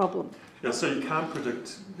 That's the problem. Yeah, so you can't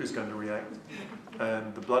predict who's going to react,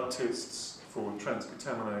 and the blood tests for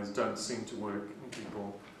transglutaminase don't seem to work in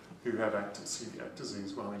people who have active celiac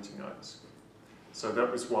disease while eating oats. So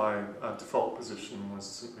that was why our default position was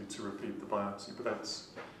simply to repeat the biopsy, but that's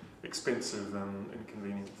expensive and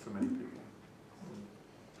inconvenient for many people.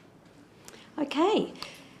 Okay,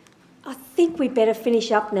 I think we better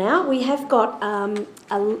finish up now. We have got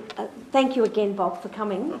thank you again, Bob, for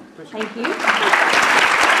coming. Thank you.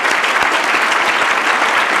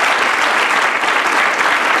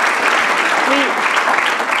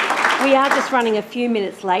 We are just running a few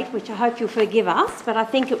minutes late, which I hope you'll forgive us, but I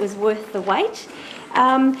think it was worth the wait.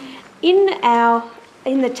 In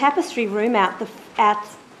the tapestry room out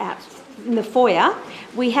in the foyer,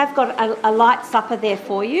 we have got a light supper there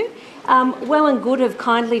for you. Well and Good have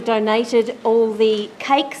kindly donated all the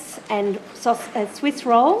cakes and Swiss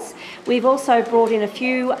rolls. We've also brought in a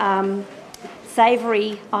few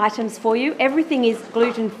savoury items for you. Everything is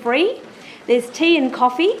gluten-free. There's tea and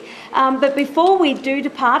coffee. But before we do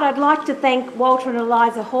depart, I'd like to thank Walter and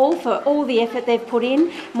Eliza Hall for all the effort they've put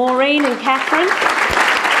in, Maureen and Catherine.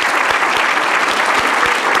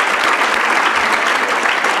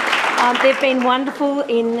 They've been wonderful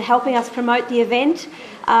in helping us promote the event.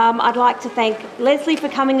 I'd like to thank Leslie for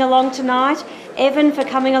coming along tonight, Evan for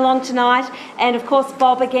coming along tonight, and of course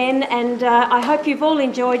Bob again. And I hope you've all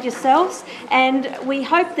enjoyed yourselves. And we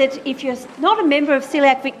hope that if you're not a member of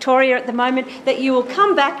Coeliac Victoria at the moment, that you will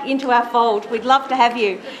come back into our fold. We'd love to have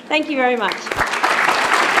you. Thank you very much.